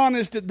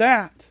astonished at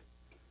that.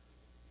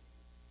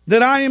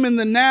 That I am in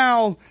the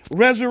now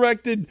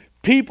resurrected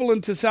people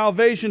into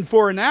salvation.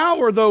 For an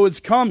hour, though,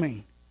 is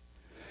coming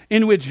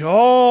in which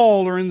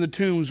all are in the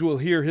tombs will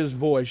hear His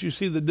voice. You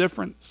see the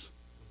difference?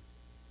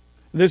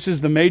 This is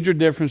the major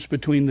difference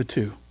between the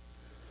two.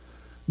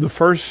 The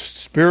first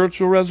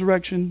spiritual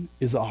resurrection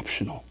is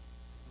optional.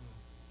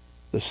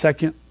 The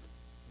second,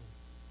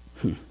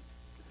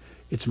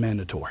 it's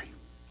mandatory.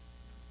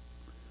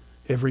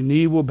 Every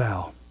knee will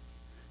bow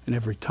and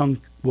every tongue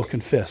will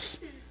confess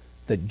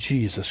that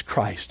Jesus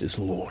Christ is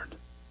Lord.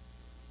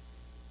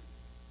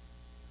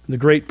 The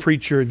great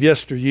preacher of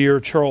yesteryear,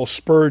 Charles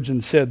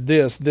Spurgeon, said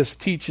this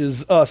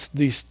teaches us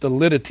the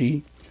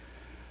stolidity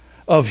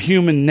of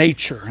human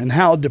nature and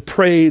how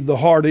depraved the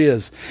heart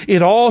is.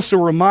 It also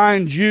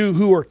reminds you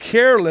who are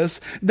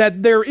careless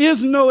that there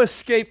is no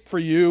escape for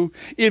you.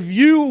 If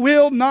you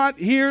will not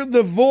hear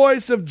the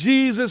voice of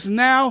Jesus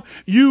now,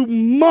 you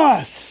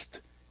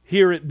must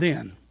hear it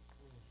then.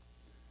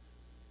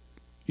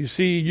 You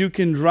see, you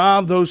can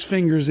drive those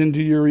fingers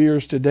into your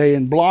ears today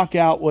and block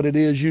out what it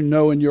is you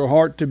know in your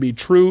heart to be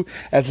true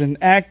as an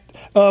act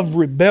of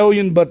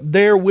rebellion, but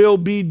there will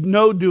be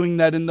no doing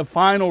that in the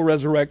final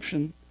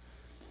resurrection.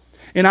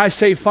 And I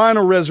say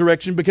final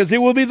resurrection because it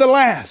will be the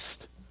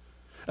last.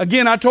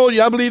 Again, I told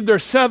you, I believe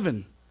there's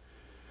 7.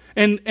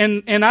 And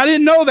I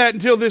didn't know that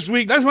until this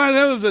week. That's why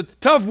it was a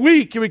tough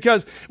week,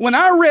 because when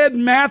I read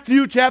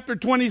Matthew chapter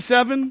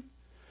 27,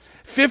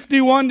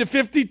 51 to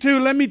 52,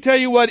 let me tell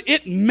you what,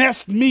 it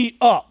messed me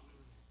up.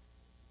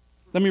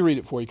 Let me read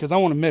it for you because I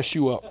want to mess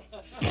you up.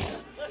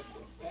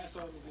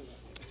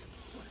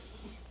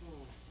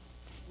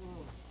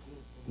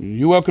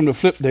 You're welcome to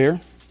flip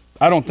there.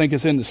 I don't think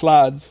it's in the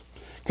slides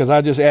because I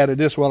just added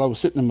this while I was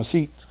sitting in my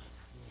seat.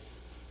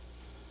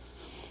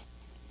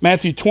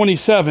 Matthew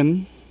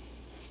 27,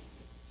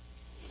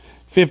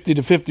 50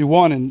 to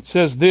 51, and it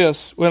says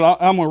this. Well,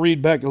 I'm going to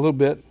read back a little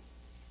bit.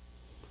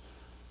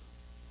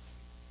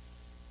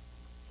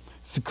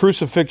 It's the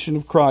crucifixion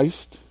of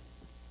Christ.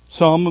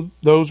 Some of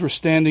those were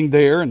standing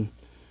there, and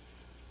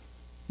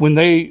when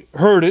they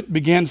heard it,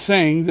 began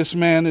saying, "This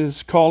man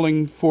is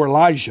calling for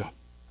Elijah."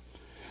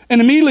 And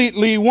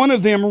immediately one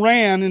of them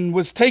ran and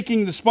was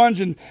taking the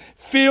sponge and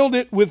filled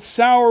it with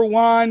sour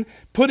wine,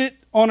 put it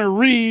on a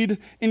reed,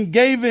 and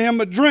gave him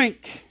a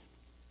drink.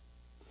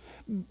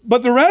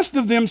 But the rest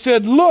of them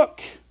said,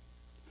 "Look,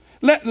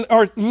 let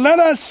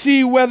us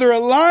see whether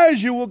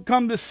Elijah will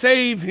come to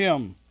save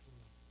him."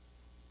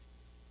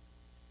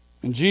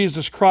 And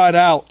Jesus cried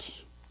out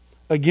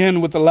again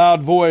with a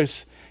loud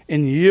voice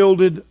and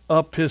yielded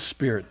up his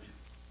spirit.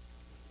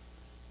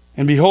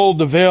 And behold,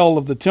 the veil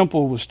of the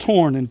temple was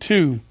torn in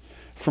two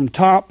from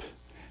top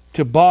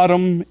to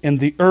bottom,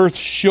 and the earth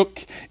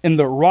shook, and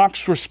the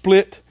rocks were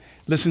split.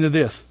 Listen to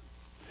this.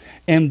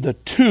 And the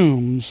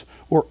tombs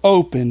were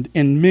opened,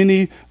 and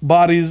many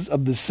bodies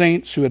of the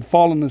saints who had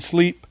fallen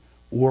asleep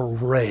were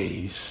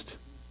raised.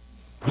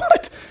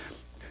 What?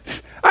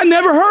 I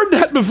never heard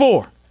that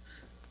before.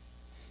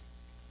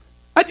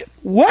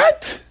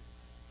 What?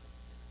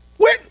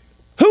 Where?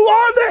 Who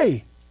are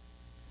they?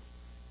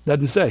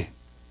 Doesn't say.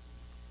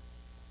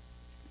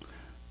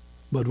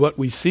 But what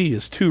we see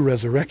is two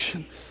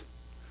resurrections.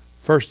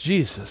 First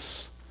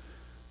Jesus.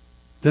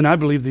 Then I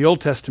believe the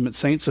Old Testament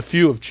saints, a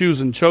few have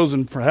chosen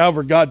for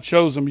however God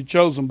chose them, he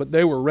chose them, but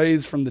they were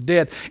raised from the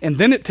dead. And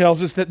then it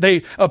tells us that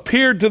they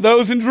appeared to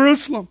those in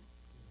Jerusalem.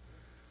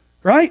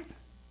 Right?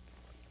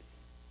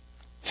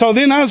 So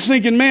then I was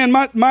thinking, man,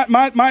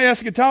 my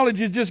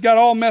eschatology just got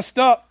all messed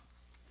up.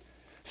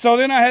 So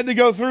then I had to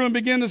go through and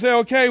begin to say,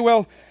 okay,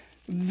 well,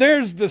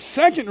 there's the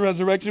second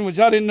resurrection, which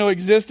I didn't know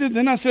existed.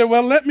 Then I said,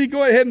 well, let me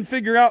go ahead and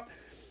figure out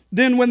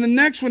then when the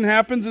next one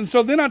happens. And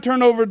so then I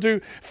turn over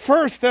to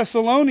 1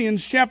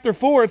 Thessalonians chapter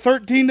 4,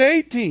 13 to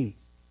 18.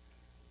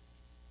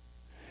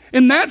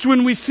 And that's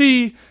when we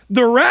see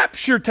the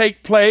rapture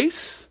take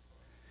place,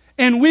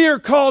 and we are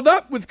called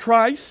up with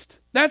Christ.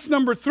 That's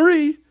number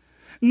 3.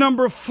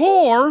 Number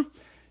 4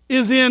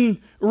 is in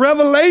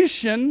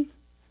Revelation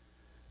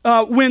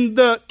when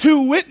the two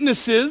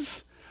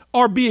witnesses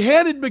are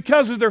beheaded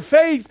because of their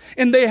faith,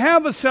 and they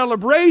have a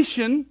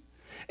celebration,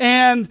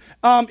 and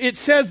it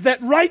says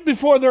that right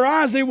before their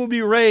eyes they will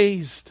be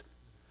raised.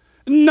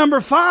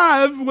 Number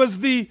 5 was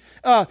the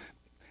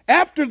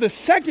after the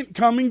second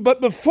coming,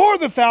 but before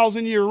the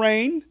 1,000-year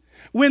reign,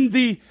 when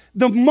the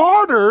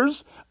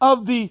martyrs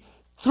of the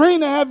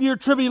 3.5-year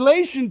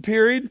tribulation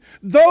period,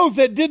 those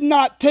that did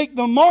not take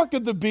the mark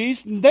of the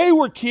beast, they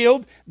were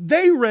killed,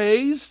 they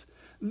raised.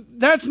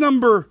 That's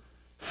number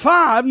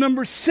 5.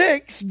 Number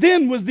 6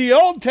 then was the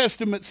Old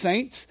Testament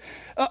saints.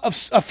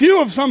 A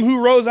few of some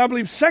who rose, I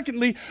believe,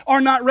 secondly,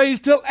 are not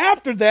raised till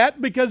after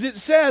that, because it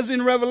says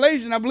in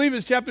Revelation, I believe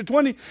it's chapter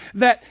 20,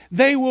 that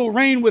they will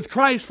reign with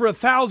Christ for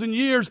 1,000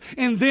 years.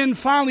 And then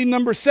finally,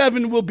 number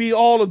 7 will be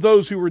all of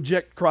those who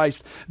reject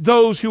Christ,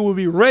 those who will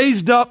be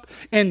raised up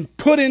and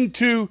put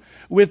into,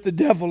 with the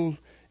devil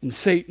and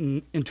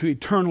Satan, into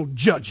eternal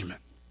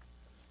judgment.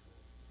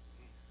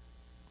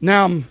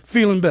 Now I'm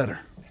feeling better,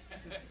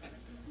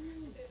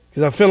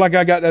 because I feel like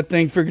I got that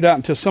thing figured out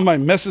until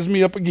somebody messes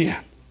me up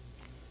again.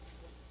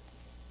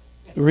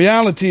 The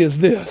reality is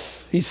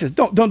this. He says,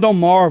 don't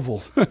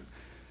marvel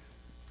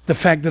the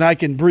fact that I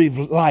can breathe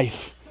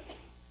life,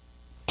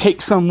 take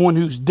someone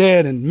who's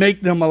dead and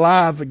make them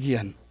alive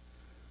again.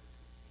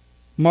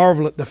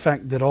 Marvel at the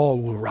fact that all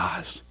will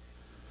rise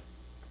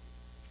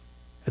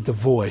at the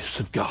voice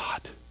of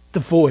God, the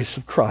voice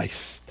of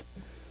Christ.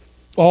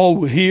 All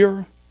will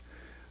hear,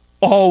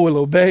 all will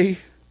obey.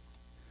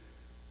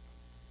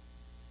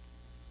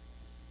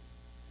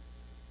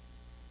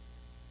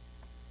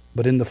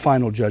 But in the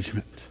final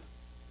judgment,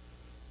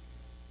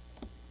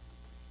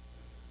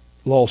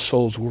 lost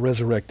souls will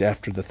resurrect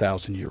after the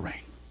 1,000-year reign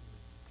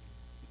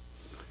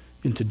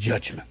into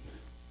judgment.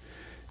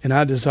 And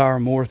I desire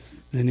more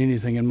than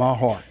anything in my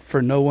heart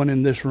for no one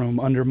in this room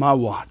under my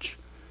watch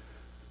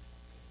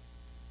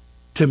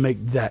to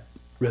make that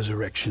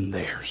resurrection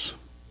theirs.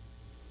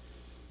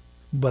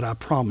 But I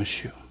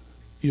promise you,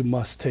 you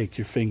must take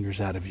your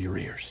fingers out of your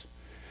ears.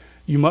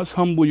 You must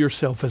humble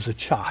yourself as a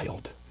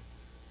child.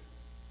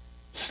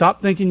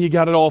 Stop thinking you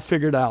got it all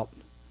figured out.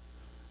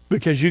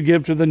 Because you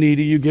give to the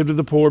needy, you give to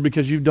the poor,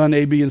 because you've done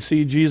A, B, and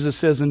C. Jesus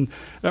says,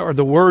 or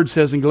the Word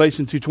says in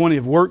Galatians 2:20,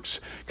 if works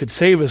could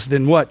save us,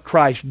 then what?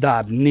 Christ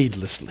died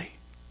needlessly.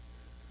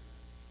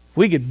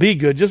 We could be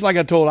good, just like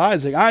I told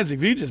Isaac. Isaac,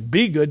 if you just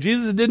be good,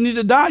 Jesus didn't need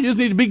to die. You just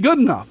need to be good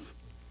enough.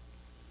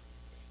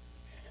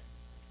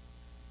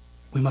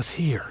 We must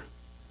hear.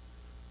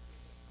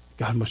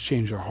 God must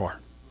change our heart.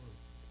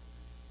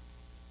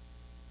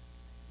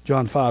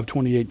 John 5,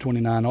 28,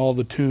 29, all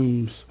the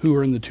tombs, who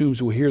are in the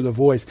tombs will hear the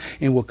voice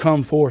and will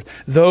come forth.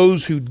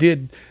 Those who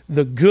did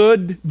the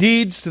good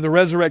deeds to the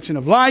resurrection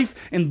of life,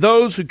 and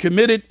those who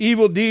committed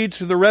evil deeds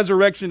to the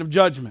resurrection of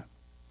judgment.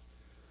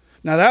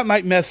 Now that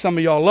might mess some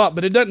of y'all up,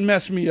 but it doesn't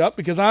mess me up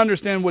because I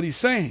understand what he's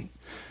saying.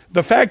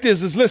 The fact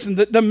is listen,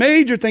 the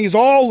major thing is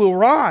all will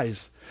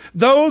rise.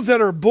 Those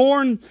that are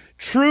born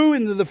true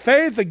into the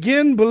faith,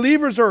 again,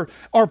 believers are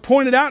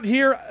pointed out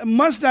here,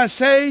 must I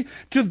say,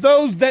 to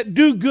those that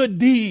do good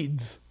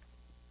deeds.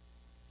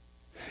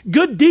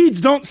 Good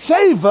deeds don't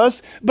save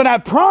us, but I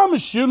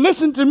promise you,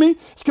 listen to me,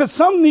 it's because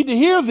some need to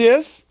hear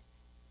this,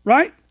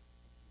 right?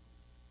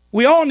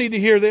 We all need to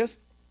hear this.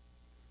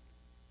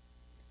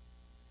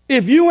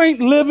 If you ain't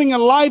living a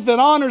life that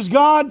honors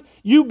God,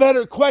 you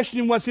better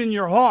question what's in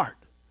your heart.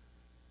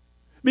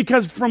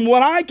 Because from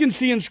what I can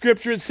see in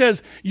Scripture, it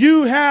says,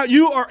 you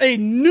are a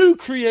new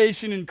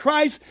creation in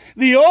Christ.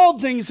 The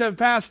old things have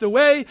passed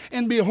away,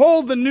 and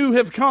behold, the new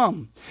have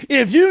come.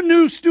 If you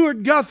knew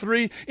Stuart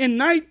Guthrie in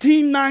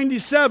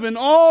 1997,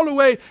 all the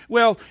way,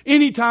 well,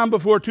 any time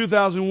before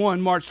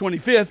 2001, March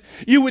 25th,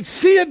 you would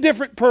see a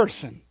different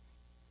person.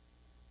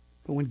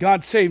 But when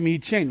God saved me, He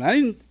changed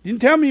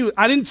me.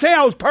 I didn't say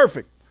I was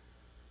perfect.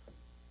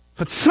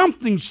 But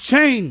something's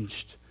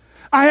changed.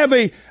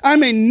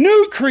 I'm a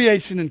new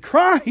creation in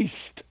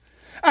Christ.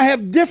 I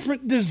have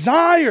different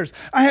desires.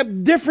 I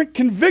have different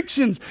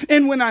convictions.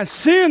 And when I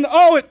sin,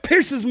 it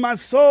pierces my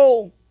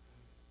soul.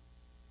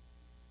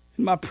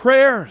 And my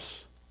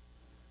prayers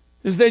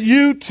is that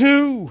you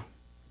too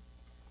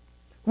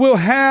will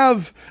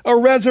have a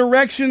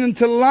resurrection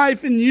into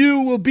life, and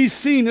you will be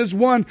seen as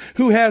one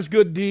who has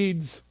good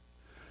deeds.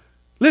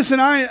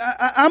 Listen,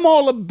 I'm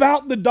all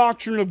about the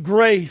doctrine of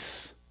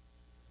grace.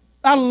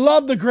 I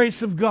love the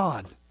grace of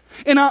God.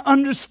 And I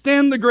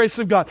understand the grace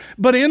of God.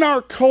 But in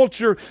our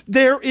culture,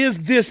 there is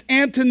this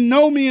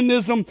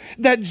antinomianism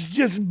that's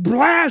just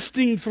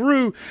blasting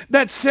through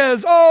that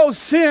says,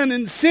 sin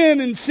and sin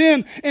and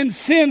sin and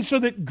sin so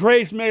that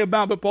grace may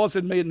abound. But Paul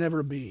said, may it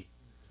never be.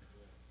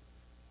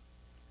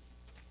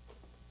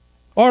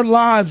 Our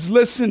lives,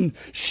 listen,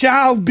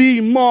 shall be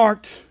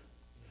marked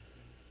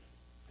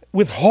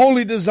with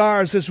holy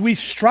desires as we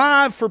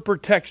strive for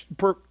perfection.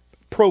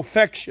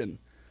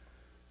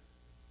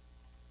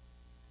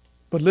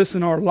 But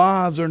listen, our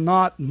lives are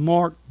not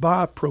marked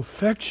by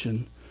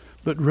perfection,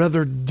 but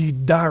rather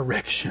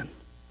direction.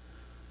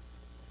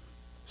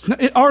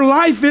 Our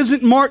life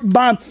isn't marked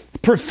by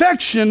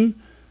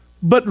perfection,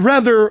 but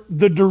rather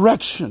the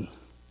direction.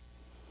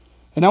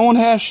 And I want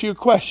to ask you a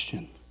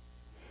question.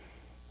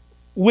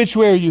 Which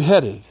way are you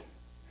headed?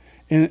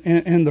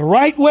 In the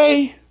right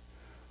way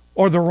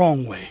or the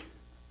wrong way?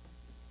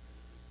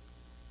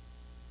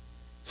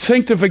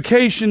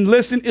 Sanctification,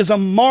 listen, is a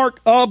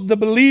mark of the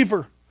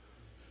believer.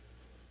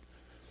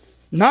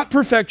 Not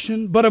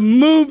perfection, but a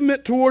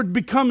movement toward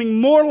becoming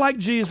more like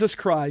Jesus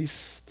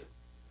Christ.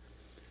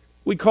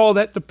 We call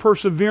that the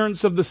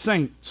perseverance of the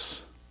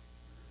saints.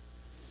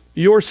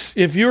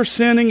 If you're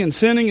sinning and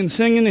sinning and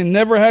singing and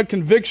never had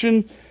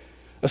conviction,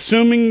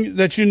 assuming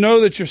that you know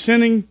that you're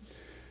sinning,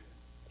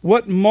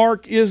 what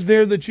mark is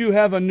there that you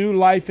have a new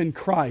life in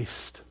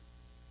Christ?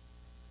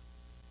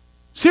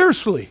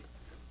 Seriously,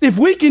 if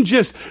we can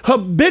just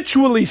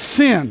habitually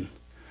sin,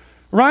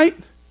 right?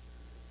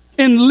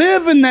 And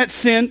live in that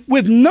sin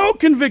with no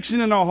conviction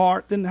in our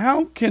heart, then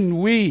how can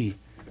we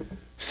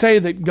say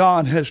that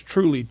God has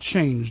truly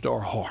changed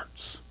our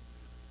hearts?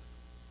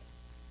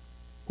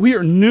 We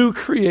are new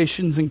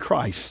creations in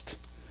Christ.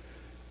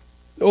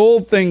 The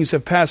old things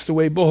have passed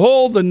away.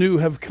 Behold, the new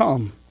have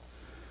come.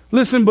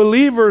 Listen,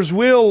 believers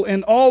will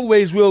and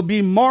always will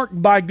be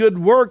marked by good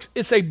works.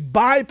 It's a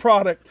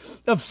byproduct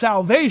of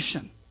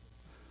salvation.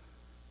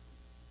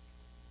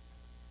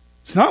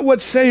 It's not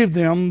what saved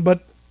them,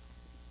 but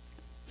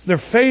their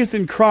faith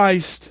in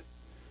Christ,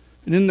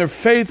 and in their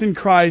faith in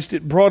Christ,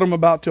 it brought them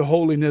about to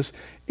holiness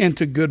and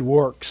to good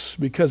works.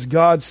 Because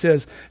God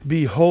says,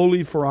 be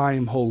holy for I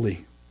am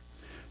holy.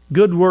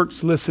 Good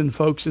works, listen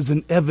folks, is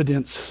an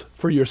evidence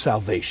for your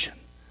salvation.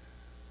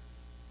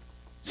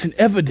 It's an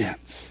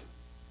evidence.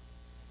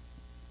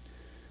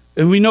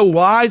 And we know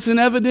why it's an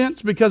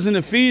evidence, because in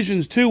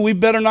Ephesians 2, we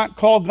better not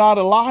call God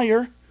a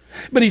liar.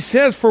 But he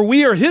says, for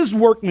we are His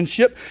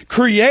workmanship,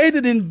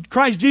 created in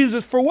Christ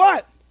Jesus for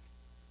what?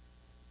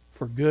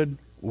 For good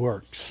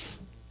works.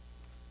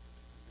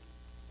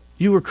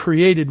 You were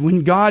created.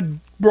 When God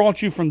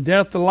brought you from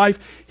death to life,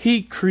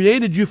 He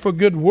created you for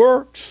good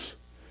works.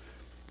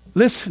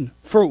 Listen,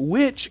 for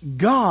which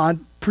God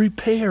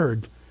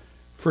prepared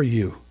for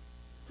you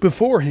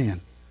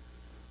beforehand,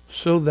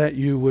 so that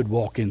you would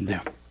walk in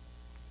them.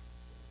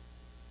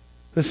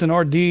 Listen,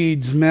 our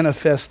deeds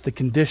manifest the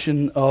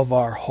condition of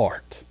our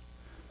heart.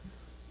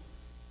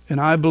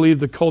 And I believe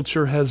the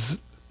culture has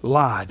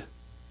lied.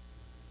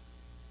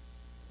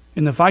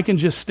 And if I can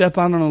just step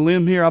out on a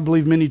limb here, I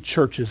believe many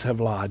churches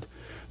have lied.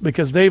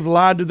 Because they've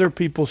lied to their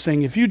people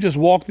saying, if you just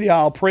walk the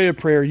aisle, pray a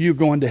prayer, you're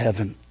going to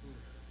heaven.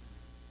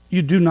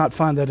 You do not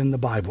find that in the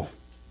Bible.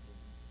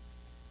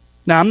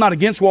 Now, I'm not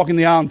against walking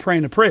the aisle and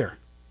praying a prayer.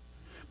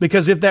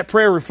 Because if that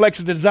prayer reflects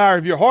the desire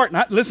of your heart,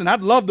 and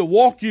I'd love to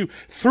walk you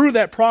through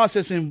that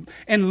process and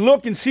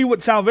look and see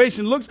what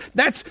salvation looks.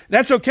 That's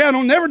okay. I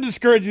don't never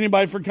discourage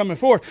anybody from coming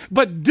forward.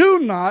 But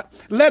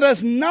let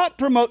us not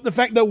promote the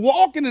fact that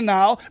walking an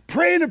aisle,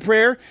 praying a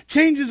prayer,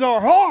 changes our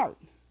heart.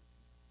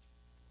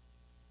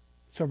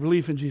 It's our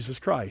belief in Jesus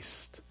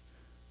Christ.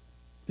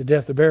 The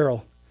death, the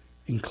burial,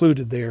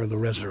 included there the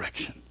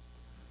resurrection.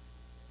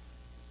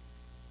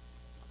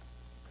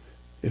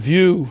 If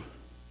you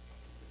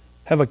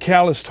have a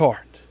calloused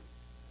heart,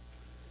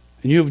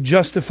 and you have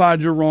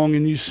justified your wrong,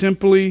 and you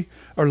simply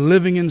are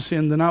living in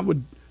sin, then I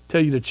would tell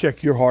you to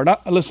check your heart.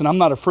 Listen, I'm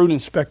not a fruit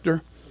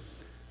inspector.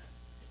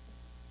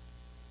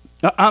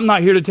 I'm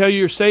not here to tell you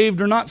you're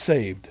saved or not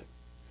saved.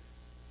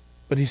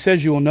 But he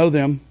says you will know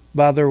them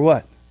by their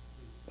what?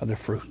 By their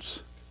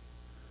fruits.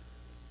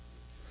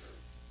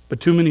 But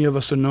too many of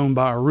us are known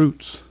by our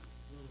roots,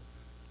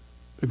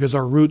 because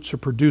our roots are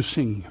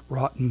producing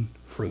rotten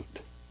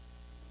fruit.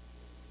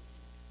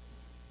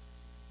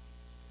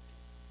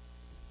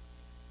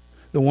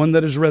 The one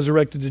that is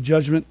resurrected to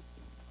judgment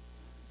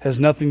has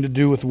nothing to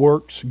do with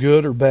works,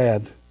 good or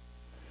bad.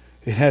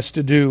 It has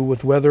to do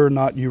with whether or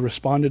not you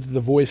responded to the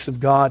voice of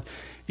God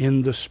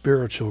in the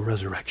spiritual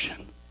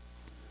resurrection.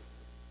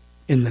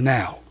 In the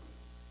now.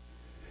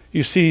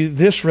 You see,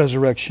 this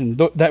resurrection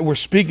that we're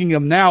speaking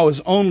of now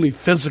is only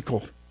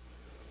physical.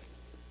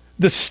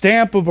 The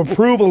stamp of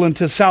approval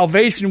into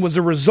salvation was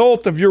a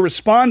result of your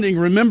responding,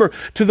 remember,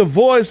 to the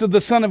voice of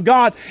the Son of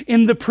God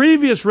in the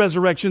previous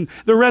resurrection,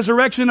 the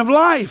resurrection of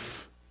life.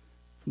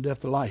 From death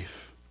to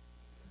life.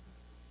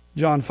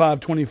 John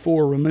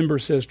 5:24, remember,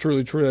 says,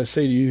 truly, truly, I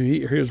say to you,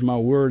 he hears my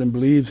word and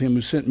believes him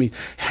who sent me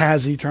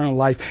has eternal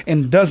life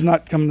and does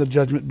not come to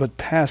judgment, but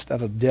passed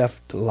out of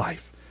death to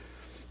life.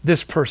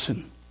 This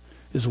person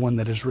is one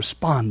that has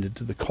responded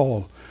to the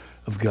call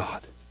of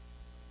God.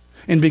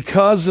 And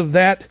because of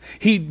that,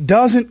 he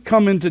doesn't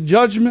come into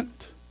judgment.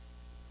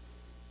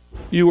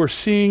 You are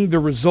seeing the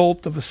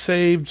result of a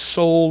saved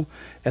soul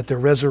at the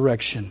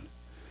resurrection.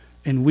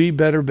 And we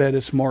better bet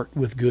it's marked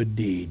with good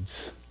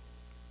deeds.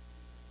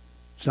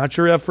 It's not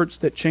your efforts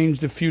that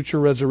change the future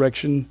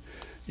resurrection.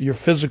 Your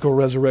physical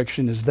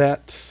resurrection is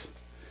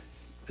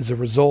a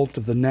result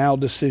of the now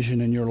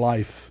decision in your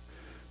life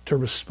to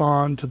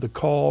respond to the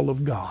call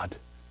of God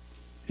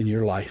in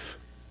your life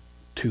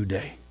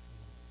today.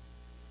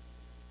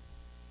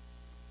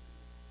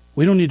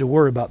 We don't need to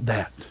worry about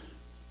the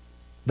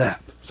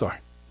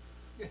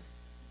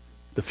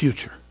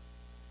future.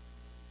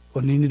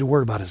 What we need to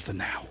worry about is the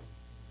now.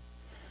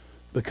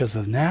 Because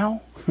the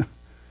now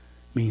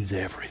means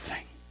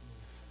everything.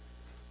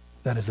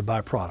 That is a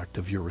byproduct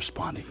of your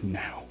responding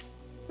now.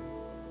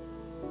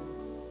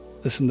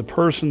 Listen, the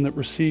person that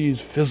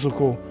receives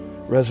physical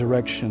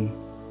resurrection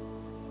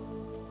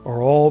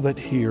are all that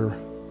hear.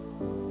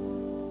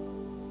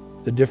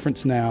 The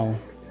difference now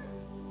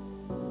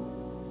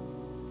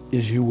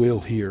is you will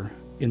hear,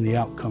 and the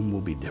outcome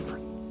will be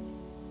different.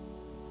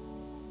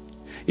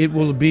 It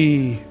will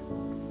be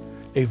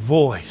a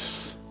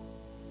voice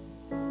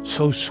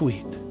so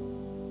sweet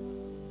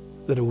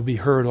that it will be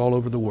heard all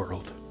over the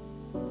world,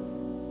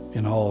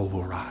 and all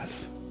will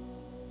rise.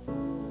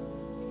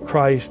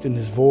 Christ and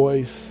his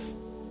voice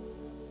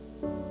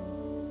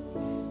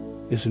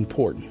is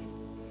important.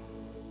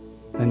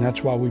 And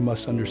that's why we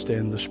must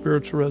understand the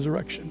spiritual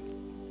resurrection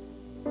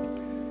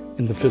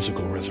and the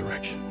physical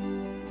resurrection.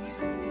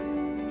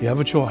 You have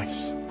a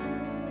choice.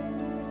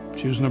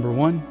 Choose number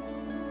 1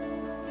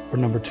 or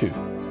number 2.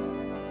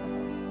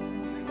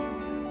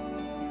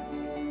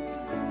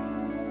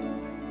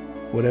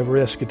 Whatever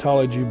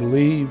eschatology you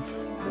believe,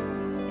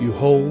 you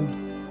hold,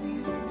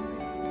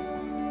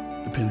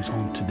 depends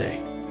on today,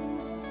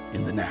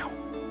 in the now.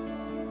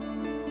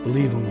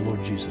 Believe on the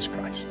Lord Jesus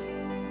Christ,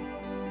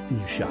 and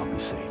you shall be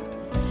saved.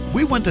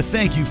 We want to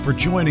thank you for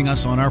joining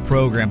us on our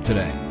program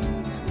today.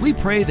 We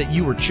pray that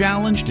you were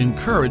challenged,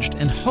 encouraged,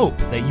 and hope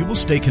that you will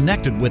stay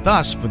connected with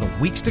us for the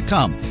weeks to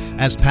come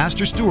as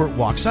Pastor Stuart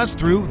walks us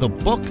through the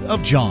book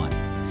of John.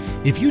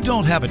 If you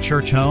don't have a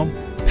church home,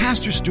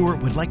 Pastor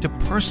Stuart would like to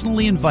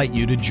personally invite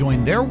you to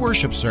join their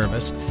worship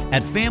service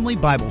at Family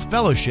Bible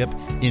Fellowship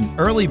in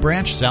Early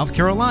Branch, South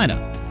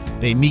Carolina.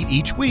 They meet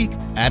each week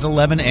at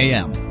 11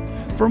 a.m.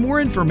 For more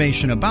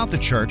information about the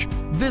church,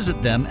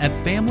 visit them at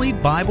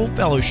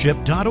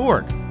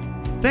familybiblefellowship.org.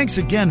 Thanks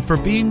again for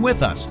being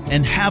with us,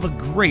 and have a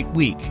great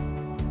week.